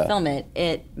film it,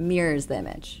 it mirrors the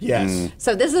image. Yes.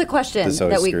 So this is a question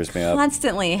that we screws me up.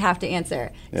 constantly have to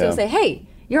answer. So we'll say, hey,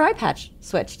 your eye patch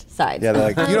switched sides. Yeah,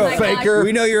 they're like, you're a faker.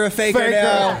 We know you're a faker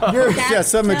now. You're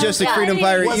some majestic freedom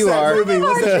pirate you are.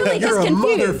 You're a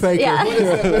mother faker. Yeah. What is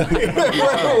that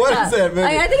movie? What is that movie?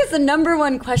 I think it's the number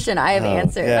one question I have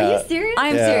answered. Yeah. Are you serious? I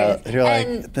am serious. You're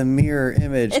like, the mirror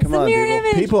image. It's Come the on, mirror people.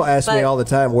 image. People ask me all the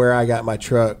time where I got my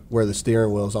truck, where the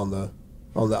steering wheel's on the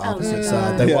opposite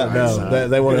side. They want to know.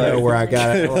 They want to know where I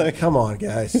got it. I'm like, come on,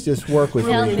 guys, just work with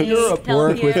me.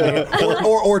 Work with me.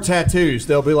 Or tattoos.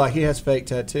 They'll be like, he has fake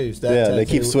tattoos. They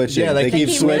keep switching. Yeah, they keep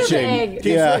switching.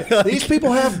 Yeah. These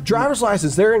people have driver's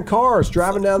license. They're in cars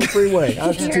driving down the freeway.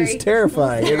 It's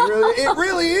terrifying. It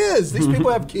really is. These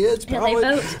people have kids. Probably.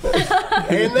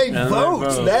 And they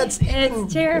vote. It's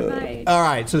terrifying. All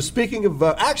right. So speaking of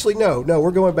vote, actually, no,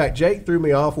 we're going back. Jake threw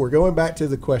me off. We're going back to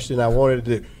the question I wanted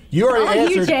to do. You already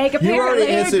answered. Jake, you already apparently.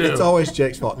 answered. It's always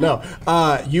Jake's fault. No,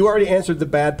 you already answered the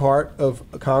bad part of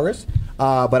Congress,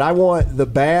 but I want the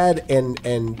bad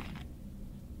and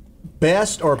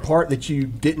best or part that you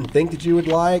didn't think that you would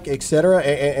like, etc.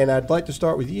 And I'd like to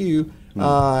start with you,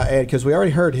 and because we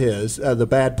already heard his the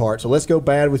bad part. So let's go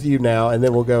bad with you now, and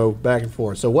then we'll go back and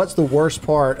forth. So what's the worst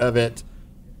part of it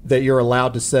that you're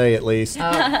allowed to say, at least,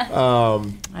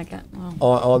 on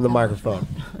the microphone?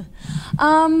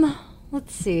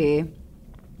 Let's see.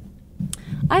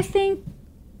 I think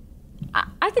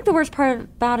the worst part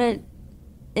about it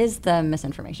is the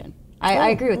misinformation. I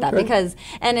agree with that because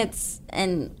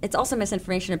it's also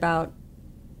misinformation about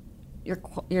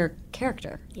your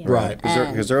character. Yeah. Right.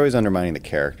 Because they're always undermining the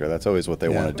character. That's always what they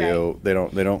want to do.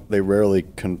 They rarely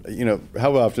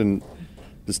how often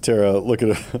does Tara look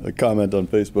at a comment on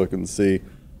Facebook and see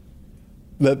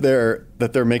that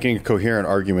they're making a coherent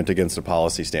argument against a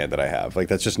policy stand that I have. Like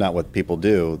that's just not what people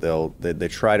do. They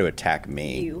try to attack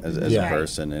me as a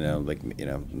person.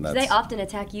 Do they often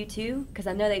attack you too? Because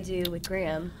I know they do with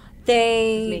Graham.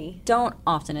 They don't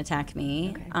often attack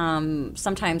me. Okay.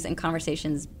 Sometimes in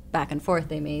conversations back and forth,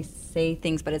 they may say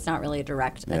things, but it's not really a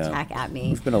direct attack at me.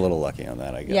 We've been a little lucky on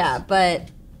that, I guess. Yeah, but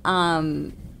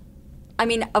I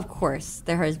mean, of course,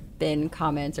 there has been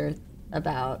comments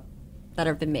that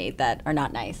have been made that are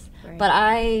not nice. Right. But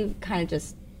I kind of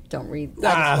just don't read.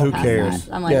 Who cares?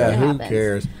 I'm like, yeah, who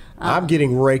cares? I'm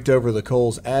getting raked over the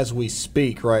coals as we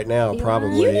speak right now.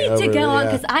 Probably. You need to go on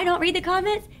because I don't read the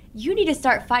comments. You need to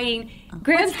start fighting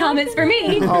Graham's comments for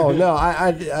me. Oh, no.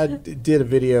 I did a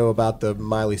video about the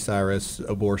Miley Cyrus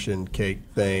abortion cake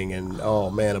thing, and, oh,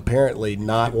 man, apparently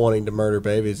not wanting to murder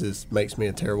babies makes me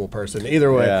a terrible person.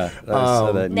 Either way.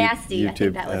 Yeah, nasty. YouTube, I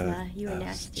think that was you were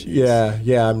nasty.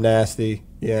 Yeah, I'm nasty.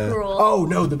 Yeah. Cruel. Oh,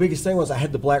 no, the biggest thing was I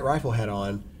had the Black Rifle hat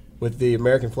on with the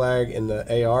American flag and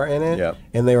the AR in it,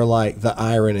 and they were like, the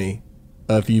irony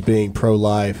of you being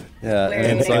pro-life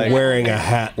and wearing a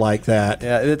hat like that.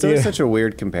 Yeah, it's always such a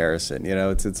weird comparison.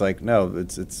 It's like, no,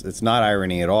 it's not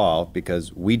irony at all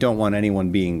because we don't want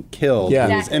anyone being killed who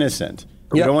is innocent.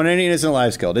 We don't want any innocent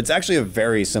lives killed. It's actually a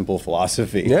very simple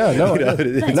philosophy. Yeah, no.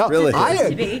 It's really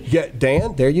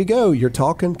Dan, there you go. You're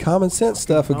talking common sense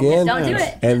stuff again. Don't do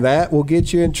it. And that will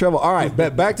get you in trouble. All right,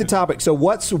 back to topic. So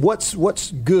what's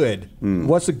good?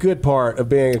 What's the good part of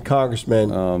being a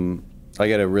congressman? I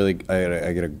get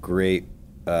a great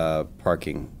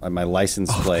parking. My license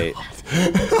plate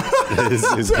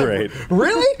is great.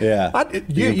 Really? Yeah.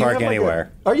 You can park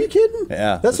anywhere. Are you kidding?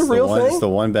 Yeah. That's a real thing? It's the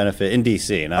one benefit in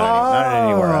D.C., not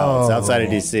anywhere else. Outside of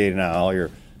D.C., all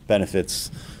your benefits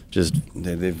just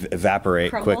they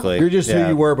evaporate quickly. You're just who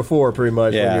you were before, pretty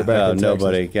much, when you're back in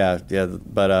nobody. Texas. Yeah.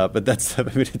 But that's,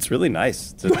 it's really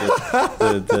nice.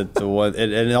 The one,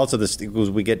 and also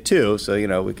we get two,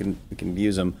 so, we can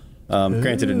use them.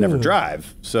 Granted, it never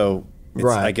drive, so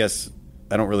I guess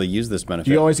I don't really use this benefit.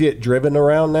 Do you always get driven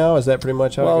around now? Is that pretty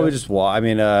much how it goes? We just walk. I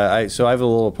mean, I have a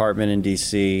little apartment in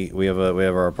D.C. We have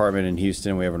our apartment in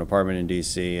Houston. We have an apartment in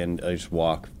D.C. and I just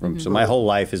walk from. So my whole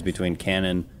life is between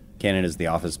Cannon. Cannon is the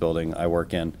office building I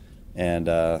work in, and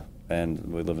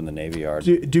we live in the Navy Yard.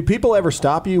 Do people ever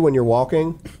stop you when you're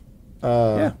walking?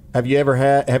 Yeah. Have you ever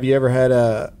had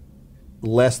a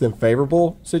less than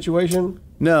favorable situation?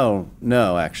 No,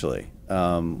 actually,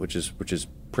 which is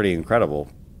pretty incredible,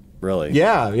 really.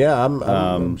 Yeah,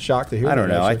 I'm shocked to hear that. I don't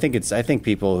know. Actually. I think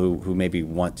people who maybe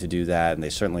want to do that, and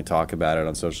they certainly talk about it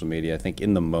on social media. I think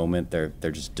in the moment they're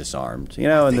just disarmed,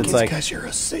 and it's like because you're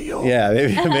a SEAL. Yeah,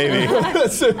 maybe. I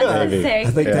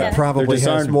think that probably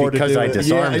has more to do with because I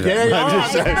disarmed them.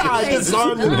 I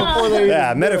disarmed them before they.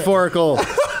 Yeah, metaphorical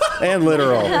and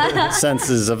literal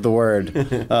senses of the word.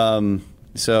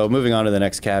 So moving on to the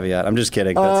next caveat. I'm just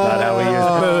kidding. That's not how we use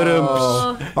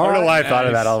it. I don't know why I thought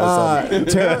of that all of a sudden.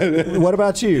 Tara, what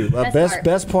about you?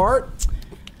 Best part?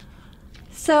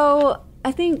 So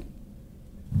I think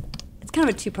it's kind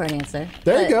of a two-part answer.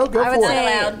 There you go. Go for it.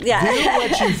 I would say, do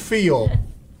what you feel.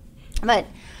 But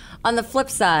on the flip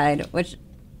side,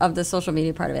 of the social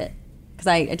media part of it, because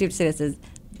I do say this, is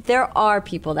there are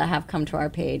people that have come to our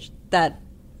page that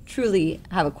truly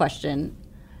have a question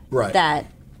that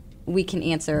we can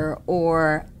answer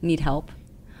or need help,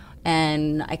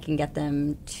 and I can get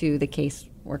them to the case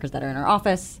workers that are in our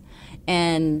office,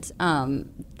 and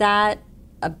that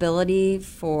ability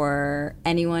for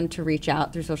anyone to reach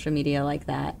out through social media like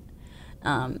that,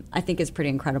 I think is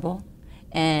pretty incredible,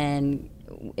 and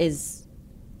is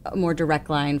a more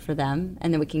direct line for them,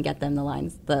 and then we can get them the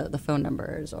lines, the phone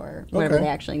numbers or whatever they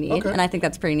actually need, and I think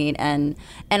that's pretty neat. And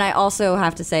I also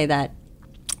have to say that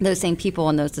those same people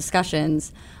in those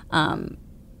discussions,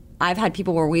 I've had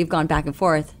people where we've gone back and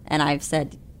forth and I've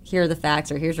said, here are the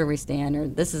facts, or here's where we stand, or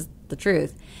this is the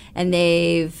truth. And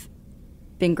they've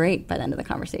been great by the end of the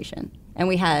conversation. And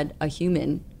we had a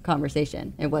human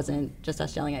conversation. It wasn't just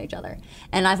us yelling at each other.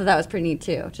 And I thought that was pretty neat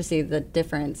too, to see the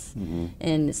difference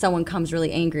in someone comes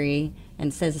really angry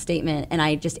and says a statement, and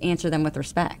I just answer them with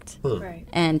respect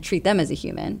and treat them as a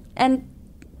human. And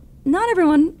not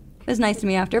everyone is nice to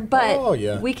me after,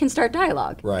 but we can start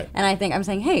dialogue. Right. And I think I'm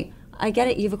saying, hey, I get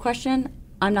it, you have a question,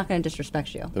 I'm not going to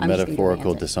disrespect you. The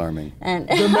metaphorical disarming. And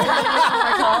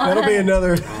that'll be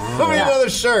another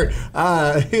shirt.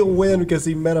 He'll win because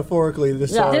he metaphorically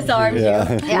disarmed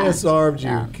you. Disarmed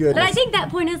you. Goodness. But I think that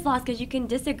point is lost because you can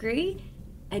disagree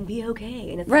and be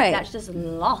okay, and it's like that's just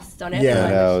lost on everyone. Yeah,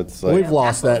 no, it's like, we've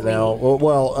lost that now.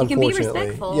 Well, you unfortunately, can be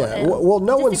respectful. Yeah. Well,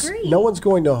 no one's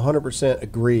going to 100%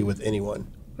 agree with anyone.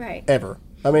 Right. Ever.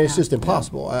 I mean, it's just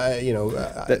impossible.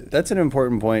 That's an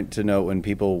important point to note when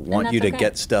people want you to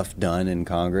get stuff done in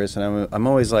Congress. And I'm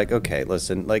always like, okay,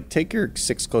 listen, like take your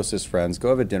 6 closest friends, go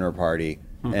have a dinner party,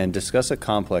 and discuss a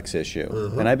complex issue.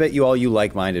 Mm-hmm. And I bet you all you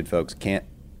like-minded folks can't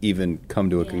even come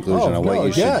to a conclusion on what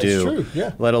you should do,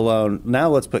 let alone now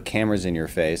let's put cameras in your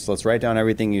face, let's write down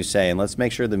everything you say, and let's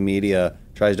make sure the media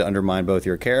tries to undermine both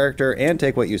your character and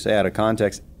take what you say out of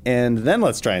context, and then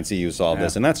let's try and see you solve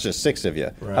this. And that's just 6 of you.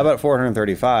 Right. How about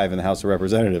 435 in the House of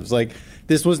Representatives? Like,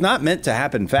 this was not meant to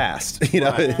happen fast.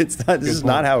 It's not. This is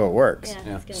not how it works.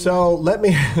 So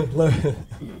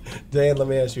Dan, let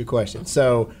me ask you a question.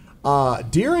 So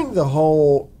during the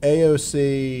whole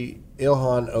AOC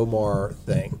Ilhan Omar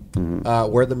thing,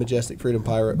 where the Majestic Freedom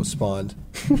Pirate was spawned,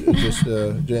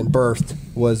 and birthed,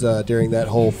 was during that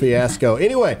whole fiasco.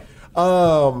 Anyway,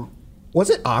 was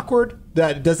it awkward?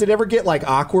 Does it ever get like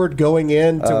awkward going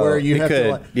in to where you have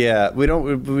to? Yeah, we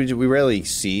don't. We rarely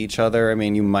see each other. I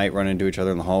mean, you might run into each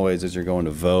other in the hallways as you're going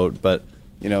to vote, but.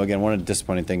 Again, one of the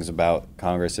disappointing things about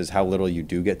Congress is how little you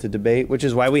do get to debate, which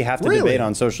is why we have to debate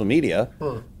on social media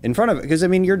in front of it. Because, I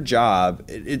mean, your job,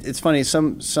 it's funny,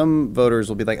 some voters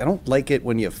will be like, I don't like it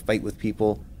when you fight with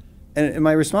people. And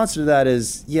my response to that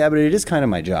is, yeah, but it is kind of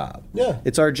my job. Yeah.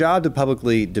 It's our job to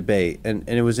publicly debate. And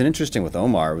it was interesting with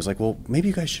Omar. It was like, well, maybe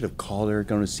you guys should have called her,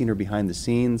 gone and seen her behind the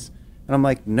scenes. And I'm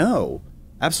like, no.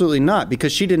 Absolutely not,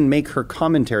 because she didn't make her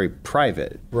commentary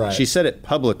private. Right. She said it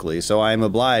publicly, so I am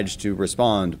obliged to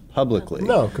respond publicly.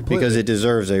 No, completely. Because it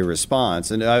deserves a response.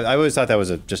 And I always thought that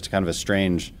was just kind of a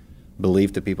strange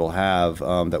belief that people have,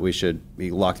 that we should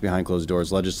be locked behind closed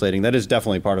doors legislating. That is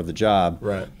definitely part of the job.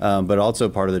 Right. But also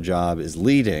part of the job is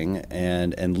leading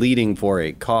and leading for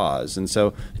a cause. And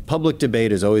so public debate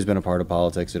has always been a part of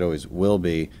politics. It always will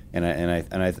be. And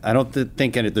I don't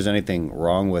think there's anything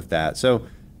wrong with that. So.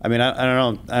 I mean, I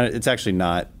don't know. It's actually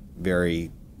not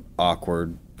very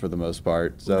awkward for the most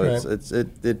part. So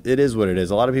it is what it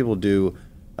is. A lot of people do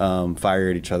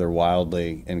fire at each other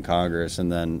wildly in Congress,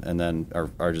 and then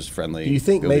are just friendly. Do you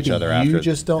think maybe each other you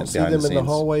just don't see them in the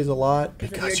hallways a lot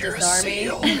because you're a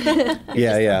SEAL?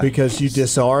 Yeah. Because you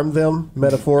disarm them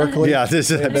metaphorically. Yeah,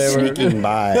 this is sneaking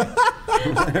by.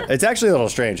 It's actually a little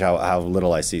strange how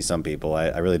little I see some people.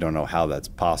 I really don't know how that's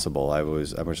possible.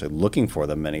 I'm actually looking for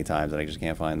them many times, and I just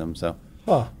can't find them. So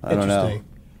I don't know.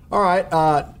 All right.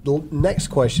 The next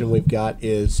question we've got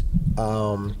is,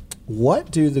 what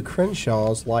do the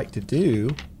Crenshaws like to do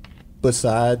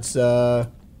besides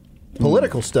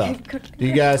political stuff? Do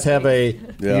you guys have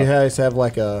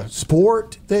like a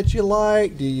sport that you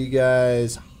like? Do you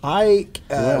guys hike?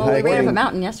 We ran up a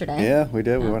mountain yesterday. Yeah, we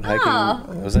did. We went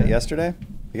hiking. Was that yesterday?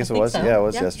 I guess it was. So. Yeah, it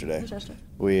was yesterday. It was yesterday.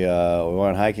 We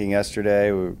went hiking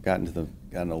yesterday. We got a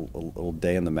little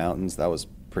day in the mountains. That was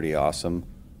pretty awesome.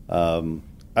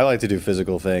 I like to do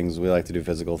physical things. We like to do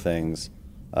physical things.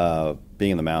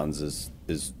 Being in the mountains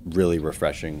is really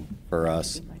refreshing for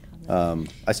us.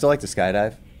 I still like to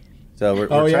skydive. So we're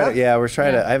trying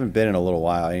to. I haven't been in a little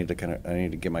while. I need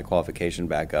to get my qualification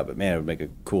back up. But man, it would make a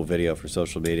cool video for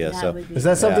social media. So is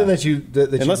that something that you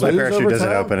unless my parachute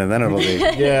doesn't open, and then it'll be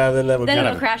then that would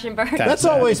it'll crash and burn. That's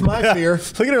always my fear.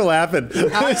 Look at her laughing.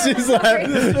 She's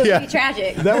laughing. It would be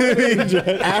tragic. That would be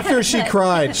after she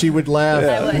cried, she would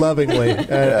laugh lovingly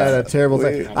at a terrible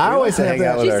thing. I always have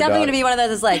that. She's definitely going to be one of those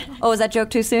that's like, oh, is that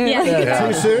joke too soon? Yeah.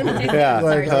 Too soon. Yeah.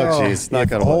 Like, oh, jeez, not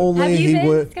gonna. Only he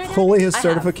would. Only his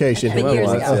certification.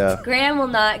 Years ago. Graham will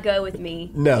not go with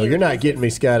me. No, you're not getting me,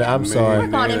 Scott. I'm sorry.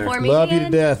 Work on it for me. Love you to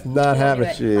death. Not having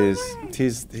it. Jeez.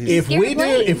 If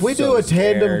we do a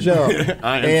tandem jump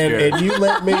and you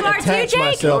let me attach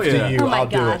myself to you, I'll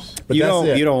do it. But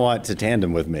you don't want to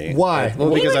tandem with me. Why?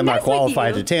 Well, because I'm not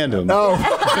qualified to tandem. Oh.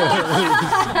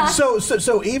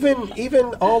 so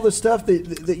even all the stuff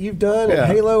that you've done and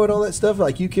Halo and all that stuff,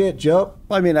 like you can't jump.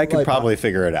 Well, I mean, I could probably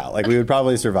figure it out. Like we would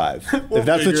probably survive if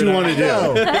that's what you want to do.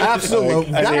 No,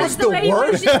 absolutely. That was the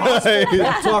worst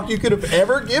talk you could have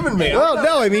ever given me. Well,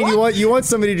 no, I mean you want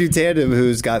somebody to do tandem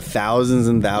who's got thousands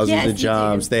and thousands of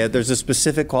jumps. There's a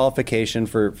specific qualification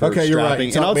for strapping, you're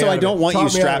right. And also I don't want you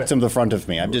strapped to the front of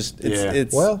me. I'm just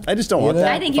I just don't want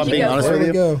that. I think you should go. There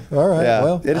we go. All right. Yeah.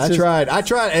 Well, I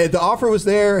tried. The offer was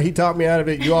there. He talked me out of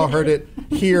it. You all heard it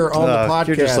here on the podcast.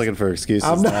 You're just looking for excuses.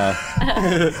 I'm not.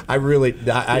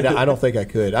 I don't think I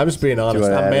could. I'm just being honest.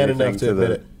 I'm man enough to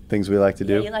admit it. Things we like to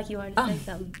do. Yeah, you wanted to say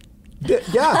something.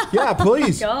 Yeah,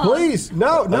 please.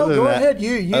 No, go ahead.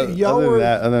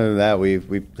 Other than that, we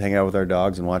hang out with our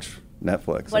dogs and watch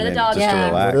Netflix. What are the dogs'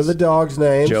 names? What are the dogs'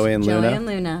 names? Joey and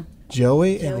Luna.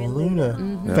 Joey and Luna.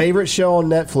 Mm-hmm. Favorite show on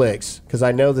Netflix? Because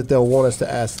I know that they'll want us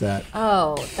to ask that.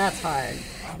 Oh, that's hard.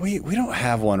 We don't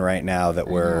have one right now that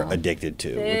we're addicted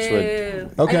to. Which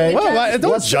would, Okay. well,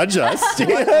 don't judge us.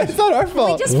 It's not our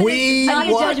fault. We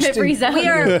watched judgment-free zone. We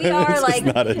are like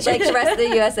not a the rest of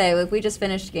the USA. Like, we just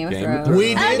finished Game of Thrones.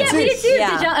 We Oh, did yeah, we did too.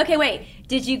 Yeah. Did y'all, okay, wait.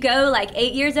 Did you go like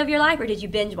 8 years of your life, or did you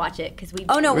binge watch it? Because we.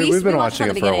 Oh no, We've been watched watching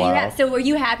from the it for a beginning. while. Yeah, so were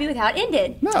you happy with how it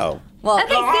ended? No. Well,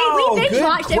 Okay, see, we binge good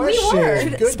watched and we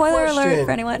question. were. Good spoiler question. alert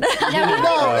for anyone. No,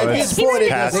 at this point it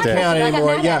Past doesn't it. count I got anymore.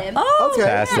 mad at Yeah. him. Oh, Okay.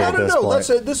 Past it I at don't this know.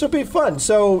 point. This will be fun.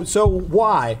 So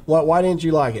why? Why didn't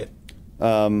you like it?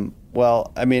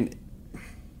 Well, I mean,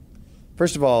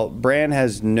 first of all, Bran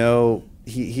has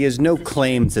he has no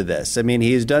claim to this. I mean,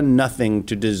 he has done nothing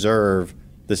to deserve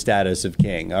the status of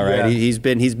king. All right, Yeah. he's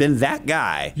been that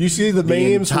guy. You see the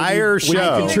memes entire when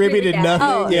show. he contributed I nothing.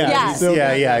 Oh, yeah. Still-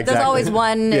 Yeah, exactly. There's always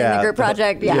one in Yeah. the group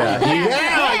project. Yeah.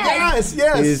 Yes.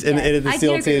 He's in the I do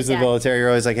SEAL agree teams, with the that. military. You're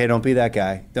always like, hey, don't be that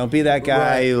guy. Don't be that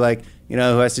guy Right. who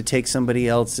who has to take somebody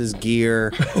else's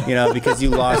gear, because you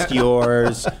lost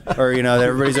yours, or that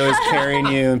everybody's always carrying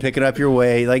you and picking up your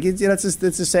weight. Like it's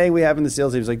a saying we have in the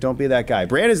SEAL teams. Like, don't be that guy.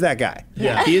 Bran is that guy.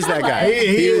 Yeah. He is that guy.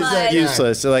 He is that guy.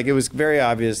 useless. So it was very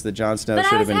obvious that Jon Snow But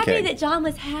should I have was been happy king. that John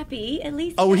was happy. At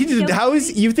least. Oh, he did. How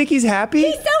is you think he's happy?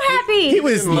 He's so happy. He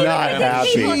was not happy.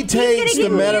 He takes the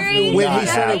metaphor married, when he not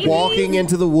started happy. walking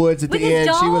into the woods at With the his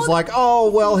end. She was dog? like, "Oh,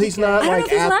 well, he's not I don't know like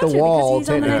if he's at allowed the to because wall he's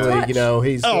on the technically. watch.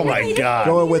 He's Oh my God.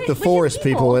 going with the forest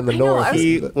people in the I know, north." I was-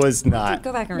 He was not.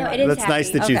 Go back and No, read it is That's happy. nice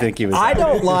that you Okay. think he was. I happy.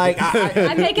 don't like.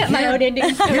 I make up my own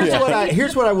endings.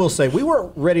 Here's what I will say. We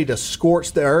weren't ready to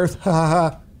scorch the earth. Ha ha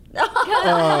ha.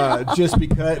 Just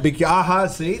because.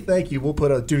 See, thank you. We'll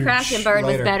put a Crash and Burn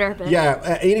was later. better, but-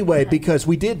 Yeah. Anyway, because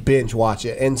we did binge watch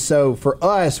it, and so for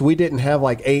us, we didn't have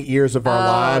like 8 years of our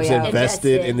lives yeah.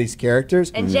 invested Invested. in these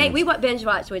characters. And Jake, we binge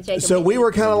watched with Jake. and So we Whitney.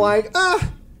 were kind of like,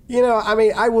 I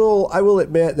mean, I will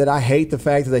admit that I hate the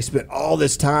fact that they spent all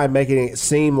this time making it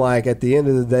seem like at the end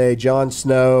of the day, Jon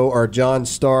Snow or Jon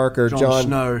Stark or Jon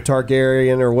Snow.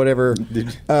 Targaryen or whatever,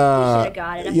 should've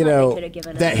got it. That's you why they know, could've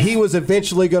given that us. he was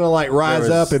eventually going to like rise was-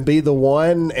 up and be the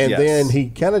one, and Yes. then he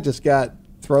kind of just got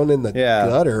thrown in the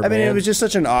gutter. I mean, man. it was just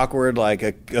such an awkward, like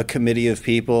a committee of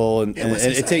people, and was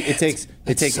it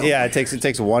just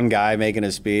takes one guy making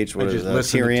a speech. What I is just it,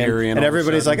 listen to Tyrion and all of a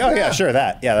everybody's like, sudden. oh yeah, sure,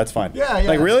 that's fine. Yeah, yeah.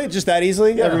 Like really, just that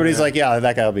easily? Yeah, Everybody's yeah. like, yeah,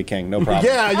 that guy will be king, no problem.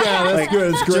 yeah, that's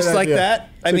good. It's a great just like idea. that?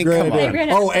 I It's a mean, great come idea. on. They ran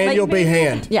out- Oh, and like, you'll be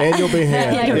hand. Yeah. And you'll be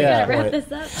hand. Yeah, we Yeah. gotta wrap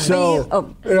this up.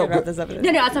 So, we gotta wrap this up. No,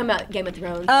 I was talking about Game of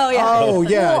Thrones. Oh yeah. Oh,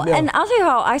 yeah, Well, no. and I'll tell you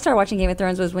how I started watching Game of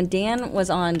Thrones was when Dan was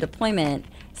on deployment.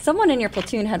 Someone in your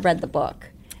platoon had read the book,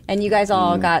 and you guys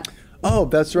all got Oh,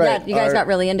 that's right. yeah, you guys Our- got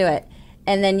really into it.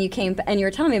 And then you came and you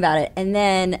were telling me about it. And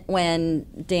then when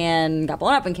Dan got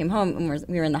blown up and came home and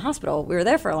we were in the hospital, we were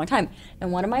there for a long time.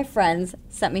 And one of my friends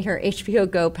sent me her HBO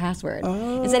Go password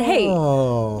and said, "Hey,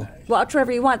 oh. watch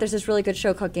whatever you want. There's this really good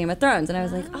show called Game of Thrones." And I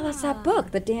was like, "Oh, that's that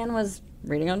book that Dan was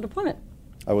reading on deployment."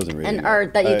 I wasn't reading. And or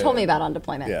that you I- told me about on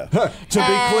deployment. Yeah. To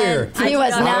be clear, He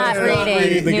was not reading. the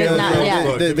He was Game of not. Thrones Yeah.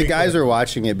 book. The guys were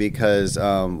watching it because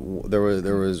there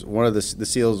was one of the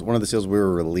seals. One of the seals we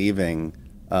were relieving.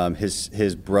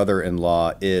 His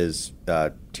brother-in-law is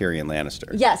Tyrion Lannister.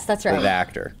 Yes, that's right. The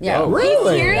actor. Yeah. Oh,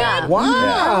 really? Yeah.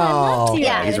 Wow.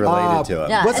 Yeah. He's related to him.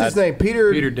 Yeah. What's his name?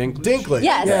 Peter Dinklage. Dinklage.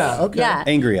 Yes. Yeah. Okay. Yeah.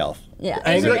 Angry elf. Yeah.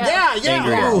 Angry. Yeah.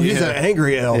 Angry Oh, elf. he's an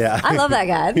angry elf. Yeah. I love that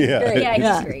guy. That's Yeah. great.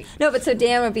 Yeah, he's great. No, but so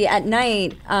Dan would be at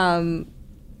night,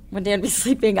 when Dan would be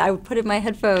sleeping, I would put in my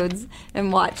headphones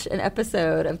and watch an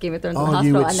episode of Game of Thrones in the Oh,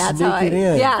 you hospital, would and that's sneak how I it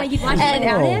in. yeah. So you'd watch it And-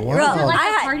 without it? wow. Well, Like I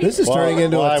a had- party? This is turning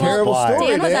into Why a was terrible why? story.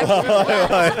 Dan was Dan.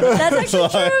 actually that's actually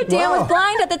true. Dan Wow. was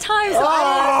blind at the time, so Oh,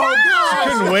 I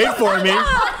God. Couldn't wait for me.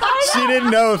 She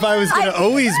didn't know if I was going to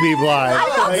always be blind. I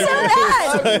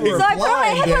felt so bad. You were So I put on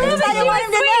my blind, headphones. Dan. I didn't want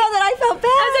him to know that I felt bad.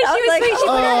 I was like, she was sweet. She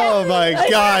put her Oh my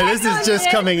God! This is just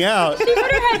coming out. She put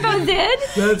her headphones in.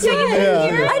 That's I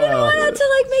didn't want it to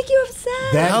like make you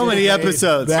upset. How many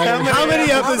episodes? How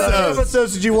many episodes?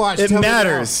 episodes did you watch? It Tell me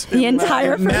matters. The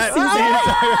entire first Matt-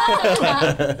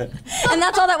 and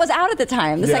that's all that was out at the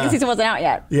time. The Yeah. second season wasn't out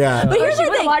yet. Yeah. But here's She the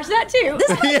would have thing. watched that too. This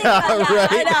is what I think about-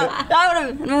 right. I know. I would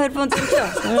have had my headphones in too.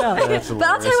 I know. But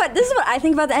I'll tell you what. This is what I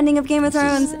think about the ending of Game of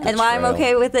Thrones, and why I'm betrayal.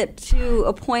 okay with it to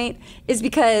a point is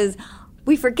because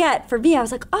we forget. For me, I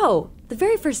was like, oh, the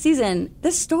very first season,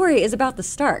 this story is about the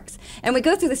Starks. And we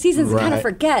go through the seasons and kind of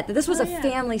Right. forget that this was a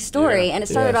family story. And it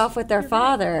started off with their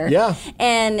father. Yeah.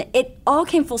 And it all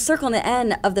came full circle in the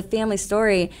end of the family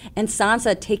story and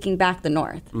Sansa taking back the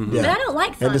North. Yeah. But I don't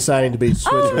like And Sansa. deciding to be switched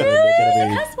around and really? they're gonna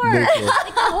be That's where neutral.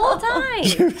 like the whole time.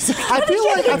 I feel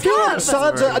like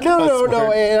Sansa.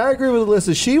 No. And I agree with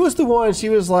Alyssa. She was the one. She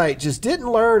was like just didn't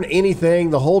learn anything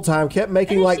the whole time. Kept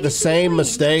making then like she the was same silly.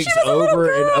 mistakes She was a little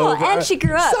over and girl, over. and she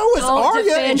grew up. So was Don't Arya,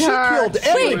 and defend she her. killed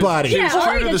everybody. Yeah,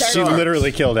 Arya did She that.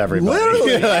 literally killed everybody.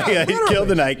 Literally, Like, yeah, he killed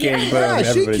the Night King. boom, Yeah, she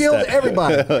everybody's killed dead.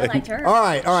 everybody. I liked her. All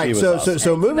right. She was So, awesome.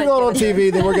 so moving on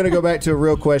TV, then we're going to go back to a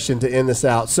real question to end this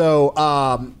out. So,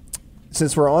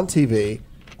 since we're on TV,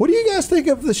 what do you guys think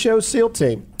of the show SEAL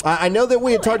Team? I know that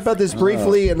we had talked about this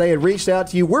briefly, and they had reached out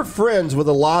to you. We're friends with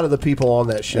a lot of the people on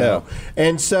that show,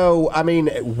 and so I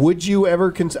mean, would you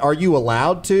ever? Are you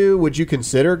allowed to? Would you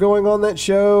consider going on that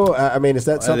show? I mean, is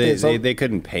that something? They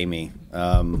couldn't pay me,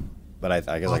 but I guess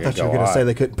I I could thought you go were going to on. say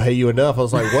they couldn't pay you enough. I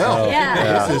was like, well,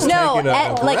 Yeah. this is No, taking a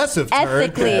like aggressive turn.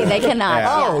 ethically, they cannot.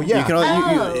 Oh, yeah. You can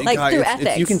only, Like through you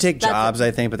ethics. can take That's jobs, I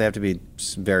think, but they have to be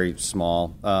very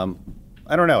small.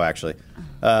 I don't know, actually.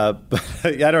 But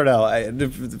I don't know.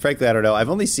 Frankly, I don't know. I've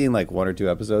only seen like 1 or 2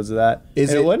 episodes of that. And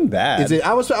it wasn't bad. Is it?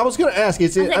 I was going to ask.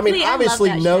 Is it? I mean, Exactly, I love obviously,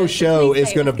 that no show. show Please is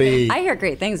say going to it was be, I hear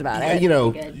great things about it. you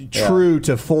know, good. true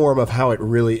to form of how it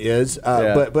really is.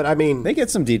 Yeah. But I mean, They get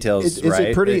some details Is it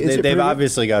right. pretty- is it They've pretty?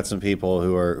 obviously got some people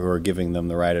who are giving them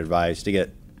the right advice to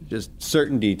get just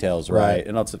certain details right, Right.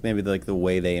 and also maybe like the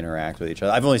way they interact with each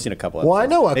other. I've only seen a couple. Well, I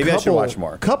know a maybe I should couple- watch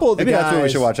more. couple of the maybe that's what we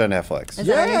guys- should watch on Netflix. Is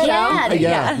that on your show?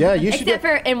 yeah. You should. Except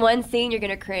for in one scene, you're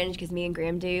gonna cringe because me and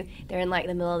Graham do. They're in like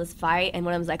the middle of this fight, and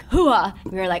one of them's like, "Hooah!"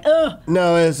 We were like, "Ugh."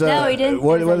 No, is No, he didn't.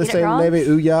 What Is are that they get it saying? wrong? Maybe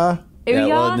Ouya. Yeah,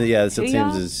 well, Hooyah? yeah, it still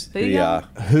Hooyah? seems as Hooyah?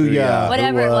 Hooyah.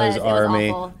 Whatever it was, it was Army,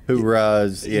 awful.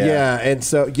 Hoorahs. Yeah. And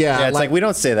so Yeah, it's like we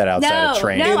don't say that outside of No,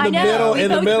 training. no, I in the know. middle, We in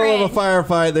the both middle of a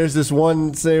firefight, there's this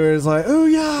one scene where it's like, "Oh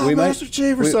yeah, Master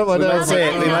Chief" or something like we that. Might say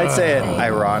it, we might say it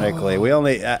ironically. We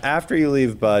only after you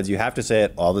leave Buds, you have to say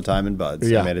it all the time in Buds.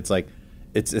 Yeah. I mean, it's like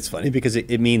it's funny because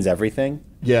it means everything.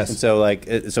 Yes. And so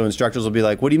so instructors will be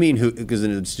like, "What do you mean?" Because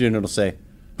the student will say,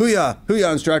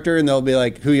 "Hooyah, instructor," and they'll be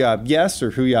like, "Hooyah, yes,"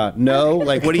 or "Hooyah, no."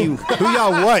 Like, what do you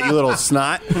hooyah what, you little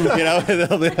snot? You know, and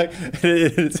they'll be like,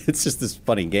 it's just this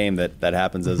funny game that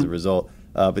happens as a result.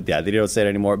 But yeah, they don't say it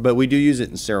anymore. But we do use it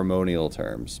in ceremonial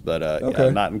terms, but Okay. yeah,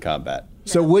 not in combat.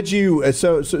 So would you?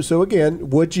 So again,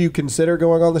 would you consider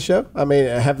going on the show? I mean,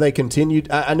 have they continued?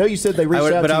 I know you said they reached out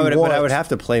to you but I would once. have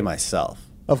to play myself.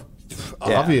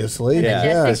 Obviously, Yeah.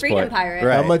 yeah. Majestic Freedom point. Pirate.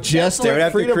 Right. A majestic They would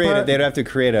have to freedom create. pirate. They'd have to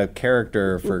create a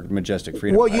character for Majestic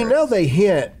Freedom. Well, you know Pirates. they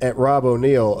hint at Rob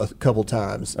O'Neill a couple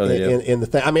times Oh, they do? in the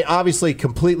thing. I mean, obviously,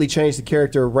 completely changed the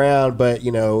character around, but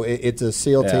you know, it's a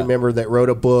SEAL Yeah. team member that wrote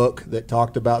a book that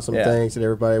talked about some Yeah. things that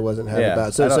everybody wasn't happy Yeah.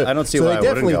 about. I don't see why they I wouldn't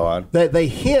definitely- go on. They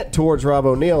hint towards Rob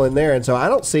O'Neill in there, and so I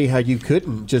don't see how you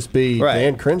couldn't just be Right.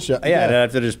 Dan Crenshaw. Yeah, I'd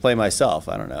have to just play myself.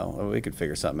 I don't know. We could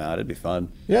figure something out. It'd be fun.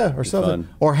 Yeah, or It'd be something, fun.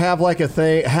 or have like a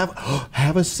thing.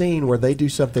 Have a scene where they do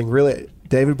something really.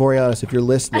 David Boreanaz, if you're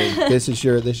listening, this is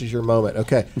your moment.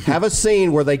 Okay, have a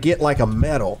scene where they get like a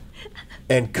medal,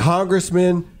 and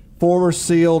Congressman, former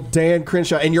SEAL Dan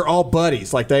Crenshaw, and you're all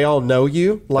buddies, like they all know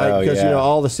you, like Oh, because you yeah. know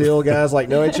all the SEAL guys like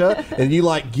know each other, and you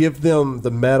like give them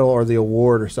the medal or the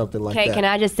award or something like Okay, that. can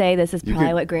I just say this is probably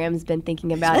could- what Graham's been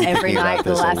thinking about every thinking about night for the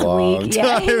this a last long week.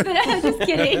 Yeah, time. but I'm just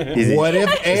kidding. What if?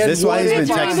 And Is this why he's been That's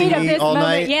why we made texting up me this all moment,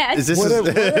 night? yes. Is this? What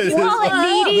if- We're all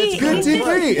like needy. It's good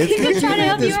TV. It's good He's trying TV to at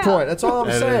help this you point. out. That's all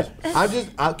I'm saying. I'm just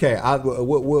okay.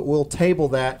 We'll table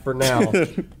that for now.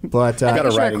 But You've got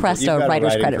a Sure, writing, Crest you've got a writer's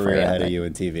writing credit for career you, ahead of but- you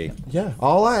in TV. yeah,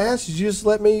 all I ask is you just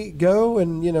let me go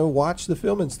and watch the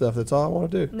film and stuff. That's all I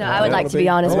want to do. No, I would like to be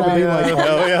on as well. Oh,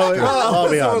 yeah, I'll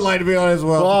be I would on. like to be on as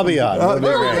well. Well, I'll be on. That'd be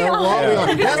there we great. go. Well, I'll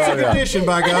be on. That's a condition,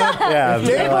 by God. Yeah, If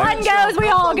Dan I like One goes, we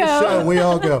all the show, go. we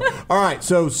all go. All right,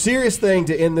 so serious thing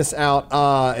to end this out,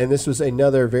 and this was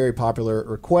another very popular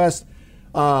request.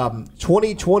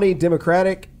 2020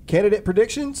 Democratic candidate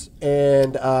predictions,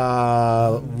 and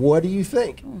what do you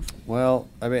think? Well,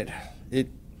 I mean,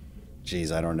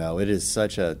 geez, I don't know. It is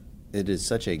such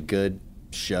a good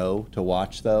show to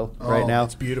watch though right now.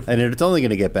 it's beautiful. And it's only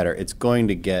going to get better. It's going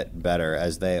to get better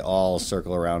as they all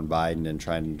circle around Biden and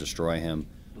try and destroy him.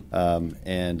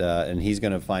 And he's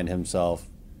going to find himself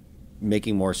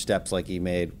making more steps like he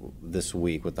made this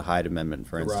week with the Hyde Amendment,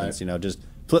 for instance. Right. Just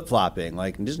flip-flopping,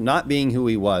 like just not being who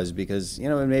he was because,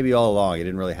 and maybe all along he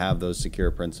didn't really have those secure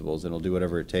principles, and he'll do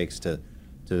whatever it takes to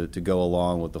go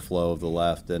along with the flow of the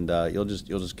left. And you'll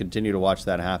just continue to watch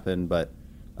that happen. But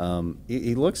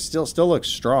He still looks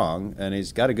strong, and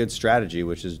he's got a good strategy,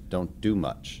 which is don't do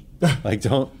much. Like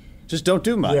don't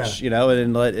do much,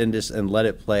 and let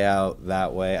it play out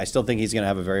that way. I still think he's going to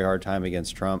have a very hard time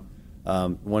against Trump.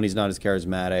 One, he's not as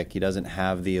charismatic. He doesn't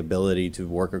have the ability to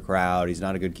work a crowd. He's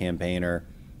not a good campaigner.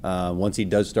 Once he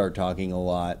does start talking a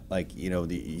lot, he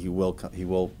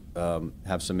will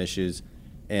have some issues.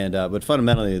 And but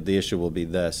fundamentally, the issue will be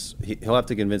this: he'll have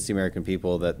to convince the American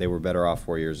people that they were better off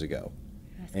 4 years ago,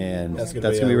 and that's going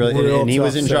to be really. And he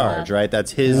was in charge, right?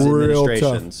 That's his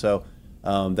administration. Tough. So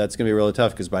that's going to be really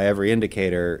tough because by every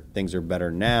indicator, things are better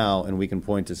now, and we can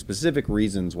point to specific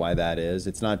reasons why that is.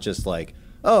 It's not just like,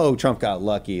 oh, Trump got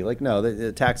lucky. Like, no,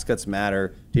 the tax cuts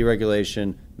matter.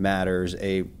 Deregulation matters.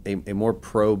 A more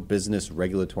pro-business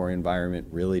regulatory environment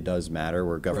really does matter,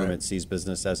 where government sees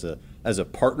business as a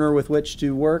partner with which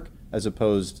to work, as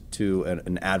opposed to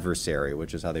an adversary,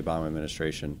 which is how the Obama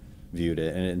administration viewed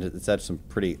it, and it's had some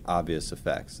pretty obvious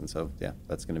effects. And so, yeah,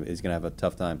 he's gonna have a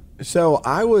tough time. So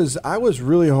I was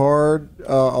really hard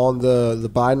on the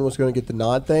Biden was going to get the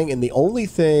nod thing, and the only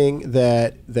thing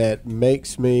that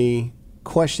makes me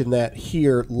question that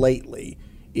here lately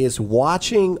is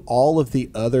watching all of the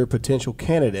other potential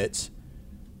candidates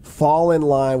fall in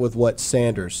line with what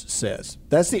Sanders says.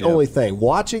 That's the only thing.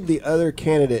 Watching the other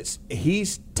candidates,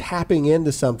 he's tapping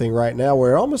into something right now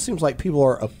where it almost seems like people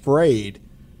are afraid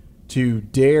to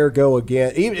dare go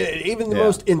again. Even the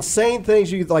most insane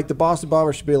things, like the Boston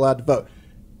Bombers should be allowed to vote.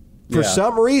 For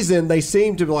some reason, they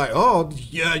seem to be like, oh,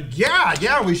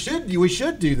 yeah, we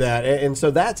should do that, and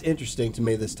so that's interesting to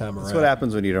me this time around. That's what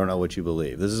happens when you don't know what you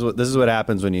believe. This is what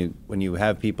happens when you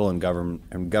have people in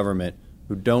government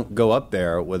who don't go up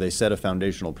there with a set of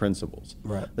foundational principles.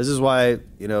 Right. This is why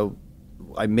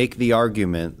I make the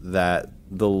argument that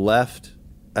the left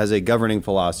as a governing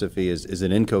philosophy is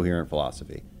an incoherent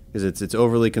philosophy. Because it's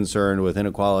overly concerned with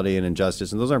inequality and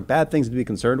injustice, and those aren't bad things to be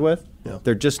concerned with. Yeah.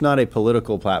 They're just not a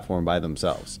political platform by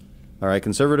themselves. All right,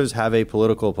 conservatives have a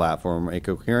political platform, a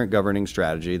coherent governing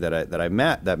strategy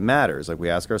that matters. Like, we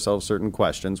ask ourselves certain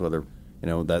questions, whether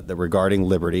that regarding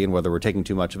liberty and whether we're taking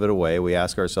too much of it away. We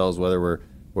ask ourselves whether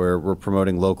we're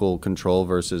promoting local control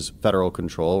versus federal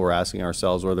control. We're asking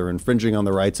ourselves whether we're infringing on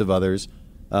the rights of others.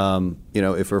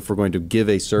 If we're going to give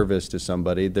a service to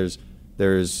somebody, there's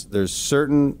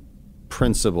certain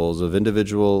principles of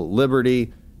individual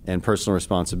liberty and personal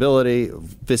responsibility,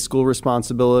 fiscal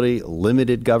responsibility,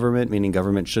 limited government, meaning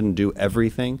government shouldn't do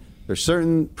everything. There's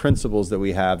certain principles that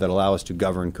we have that allow us to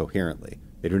govern coherently.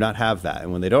 They do not have that.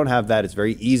 And when they don't have that, it's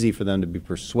very easy for them to be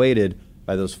persuaded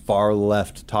by those far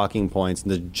left talking points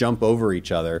and to jump over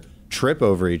each other, trip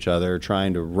over each other,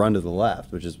 trying to run to the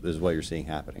left, which is what you're seeing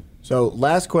happening. So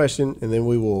last question, and then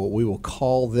we will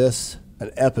call this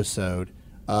an episode.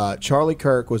 Charlie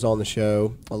Kirk was on the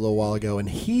show a little while ago, and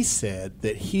he said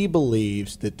that he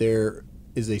believes that there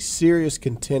is a serious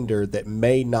contender that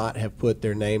may not have put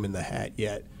their name in the hat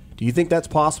yet. Do you think that's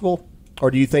possible,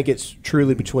 or do you think it's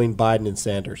truly between Biden and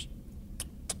Sanders?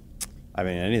 I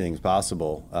mean, anything's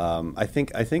possible. I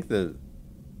think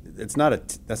that's not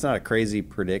a crazy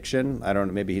prediction. I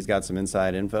don't. Maybe he's got some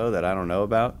inside info that I don't know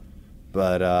about.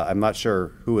 But I'm not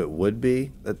sure who it would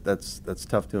be. That's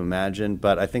tough to imagine.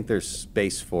 But I think there's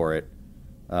space for it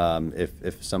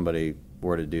if somebody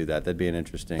were to do that. That'd be an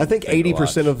interesting. I think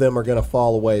 80% of them are going to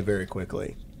fall away very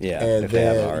quickly. Yeah, and if they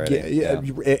haven't already. Yeah,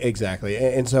 exactly.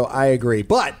 And so I agree.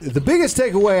 But the biggest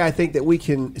takeaway I think that we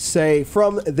can say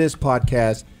from this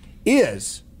podcast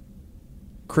is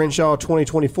Crenshaw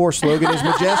 2024 slogan is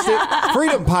majestic.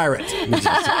 Freedom Pirate. It's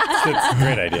a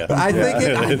great idea. I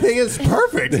think it's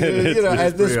perfect.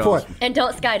 At this point. Awesome. And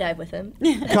don't skydive with him,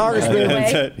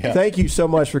 Congressman. Thank you so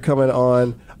much for coming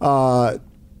on.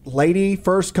 Lady,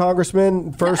 first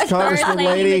Congressman,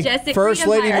 lady, First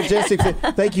Lady Majestic.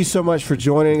 Thank you so much for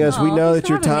joining us. We know that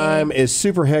your time is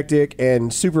super hectic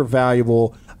and super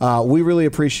valuable. We really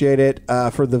appreciate it.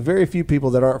 For the very few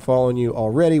people that aren't following you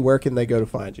already, where can they go to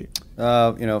find you?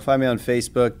 Find me on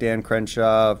Facebook, Dan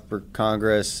Crenshaw for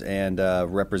Congress, and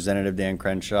Representative Dan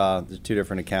Crenshaw. There's 2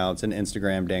 different accounts. And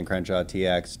Instagram, Dan Crenshaw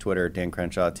TX, Twitter, Dan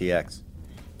Crenshaw TX.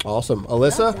 Awesome.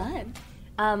 Alyssa? Well done.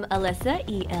 Alyssa,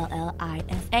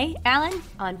 ELLISA, Allen,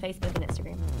 on Facebook and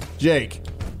Instagram. Jake?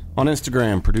 On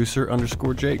Instagram,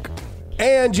 producer_Jake.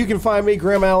 And you can find me,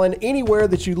 Graham Allen, anywhere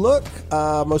that you look.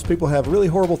 Most people have really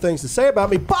horrible things to say about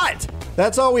me, but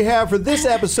that's all we have for this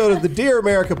episode of the Dear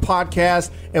America podcast,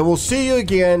 and we'll see you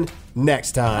again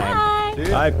next time.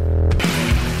 Bye. Bye.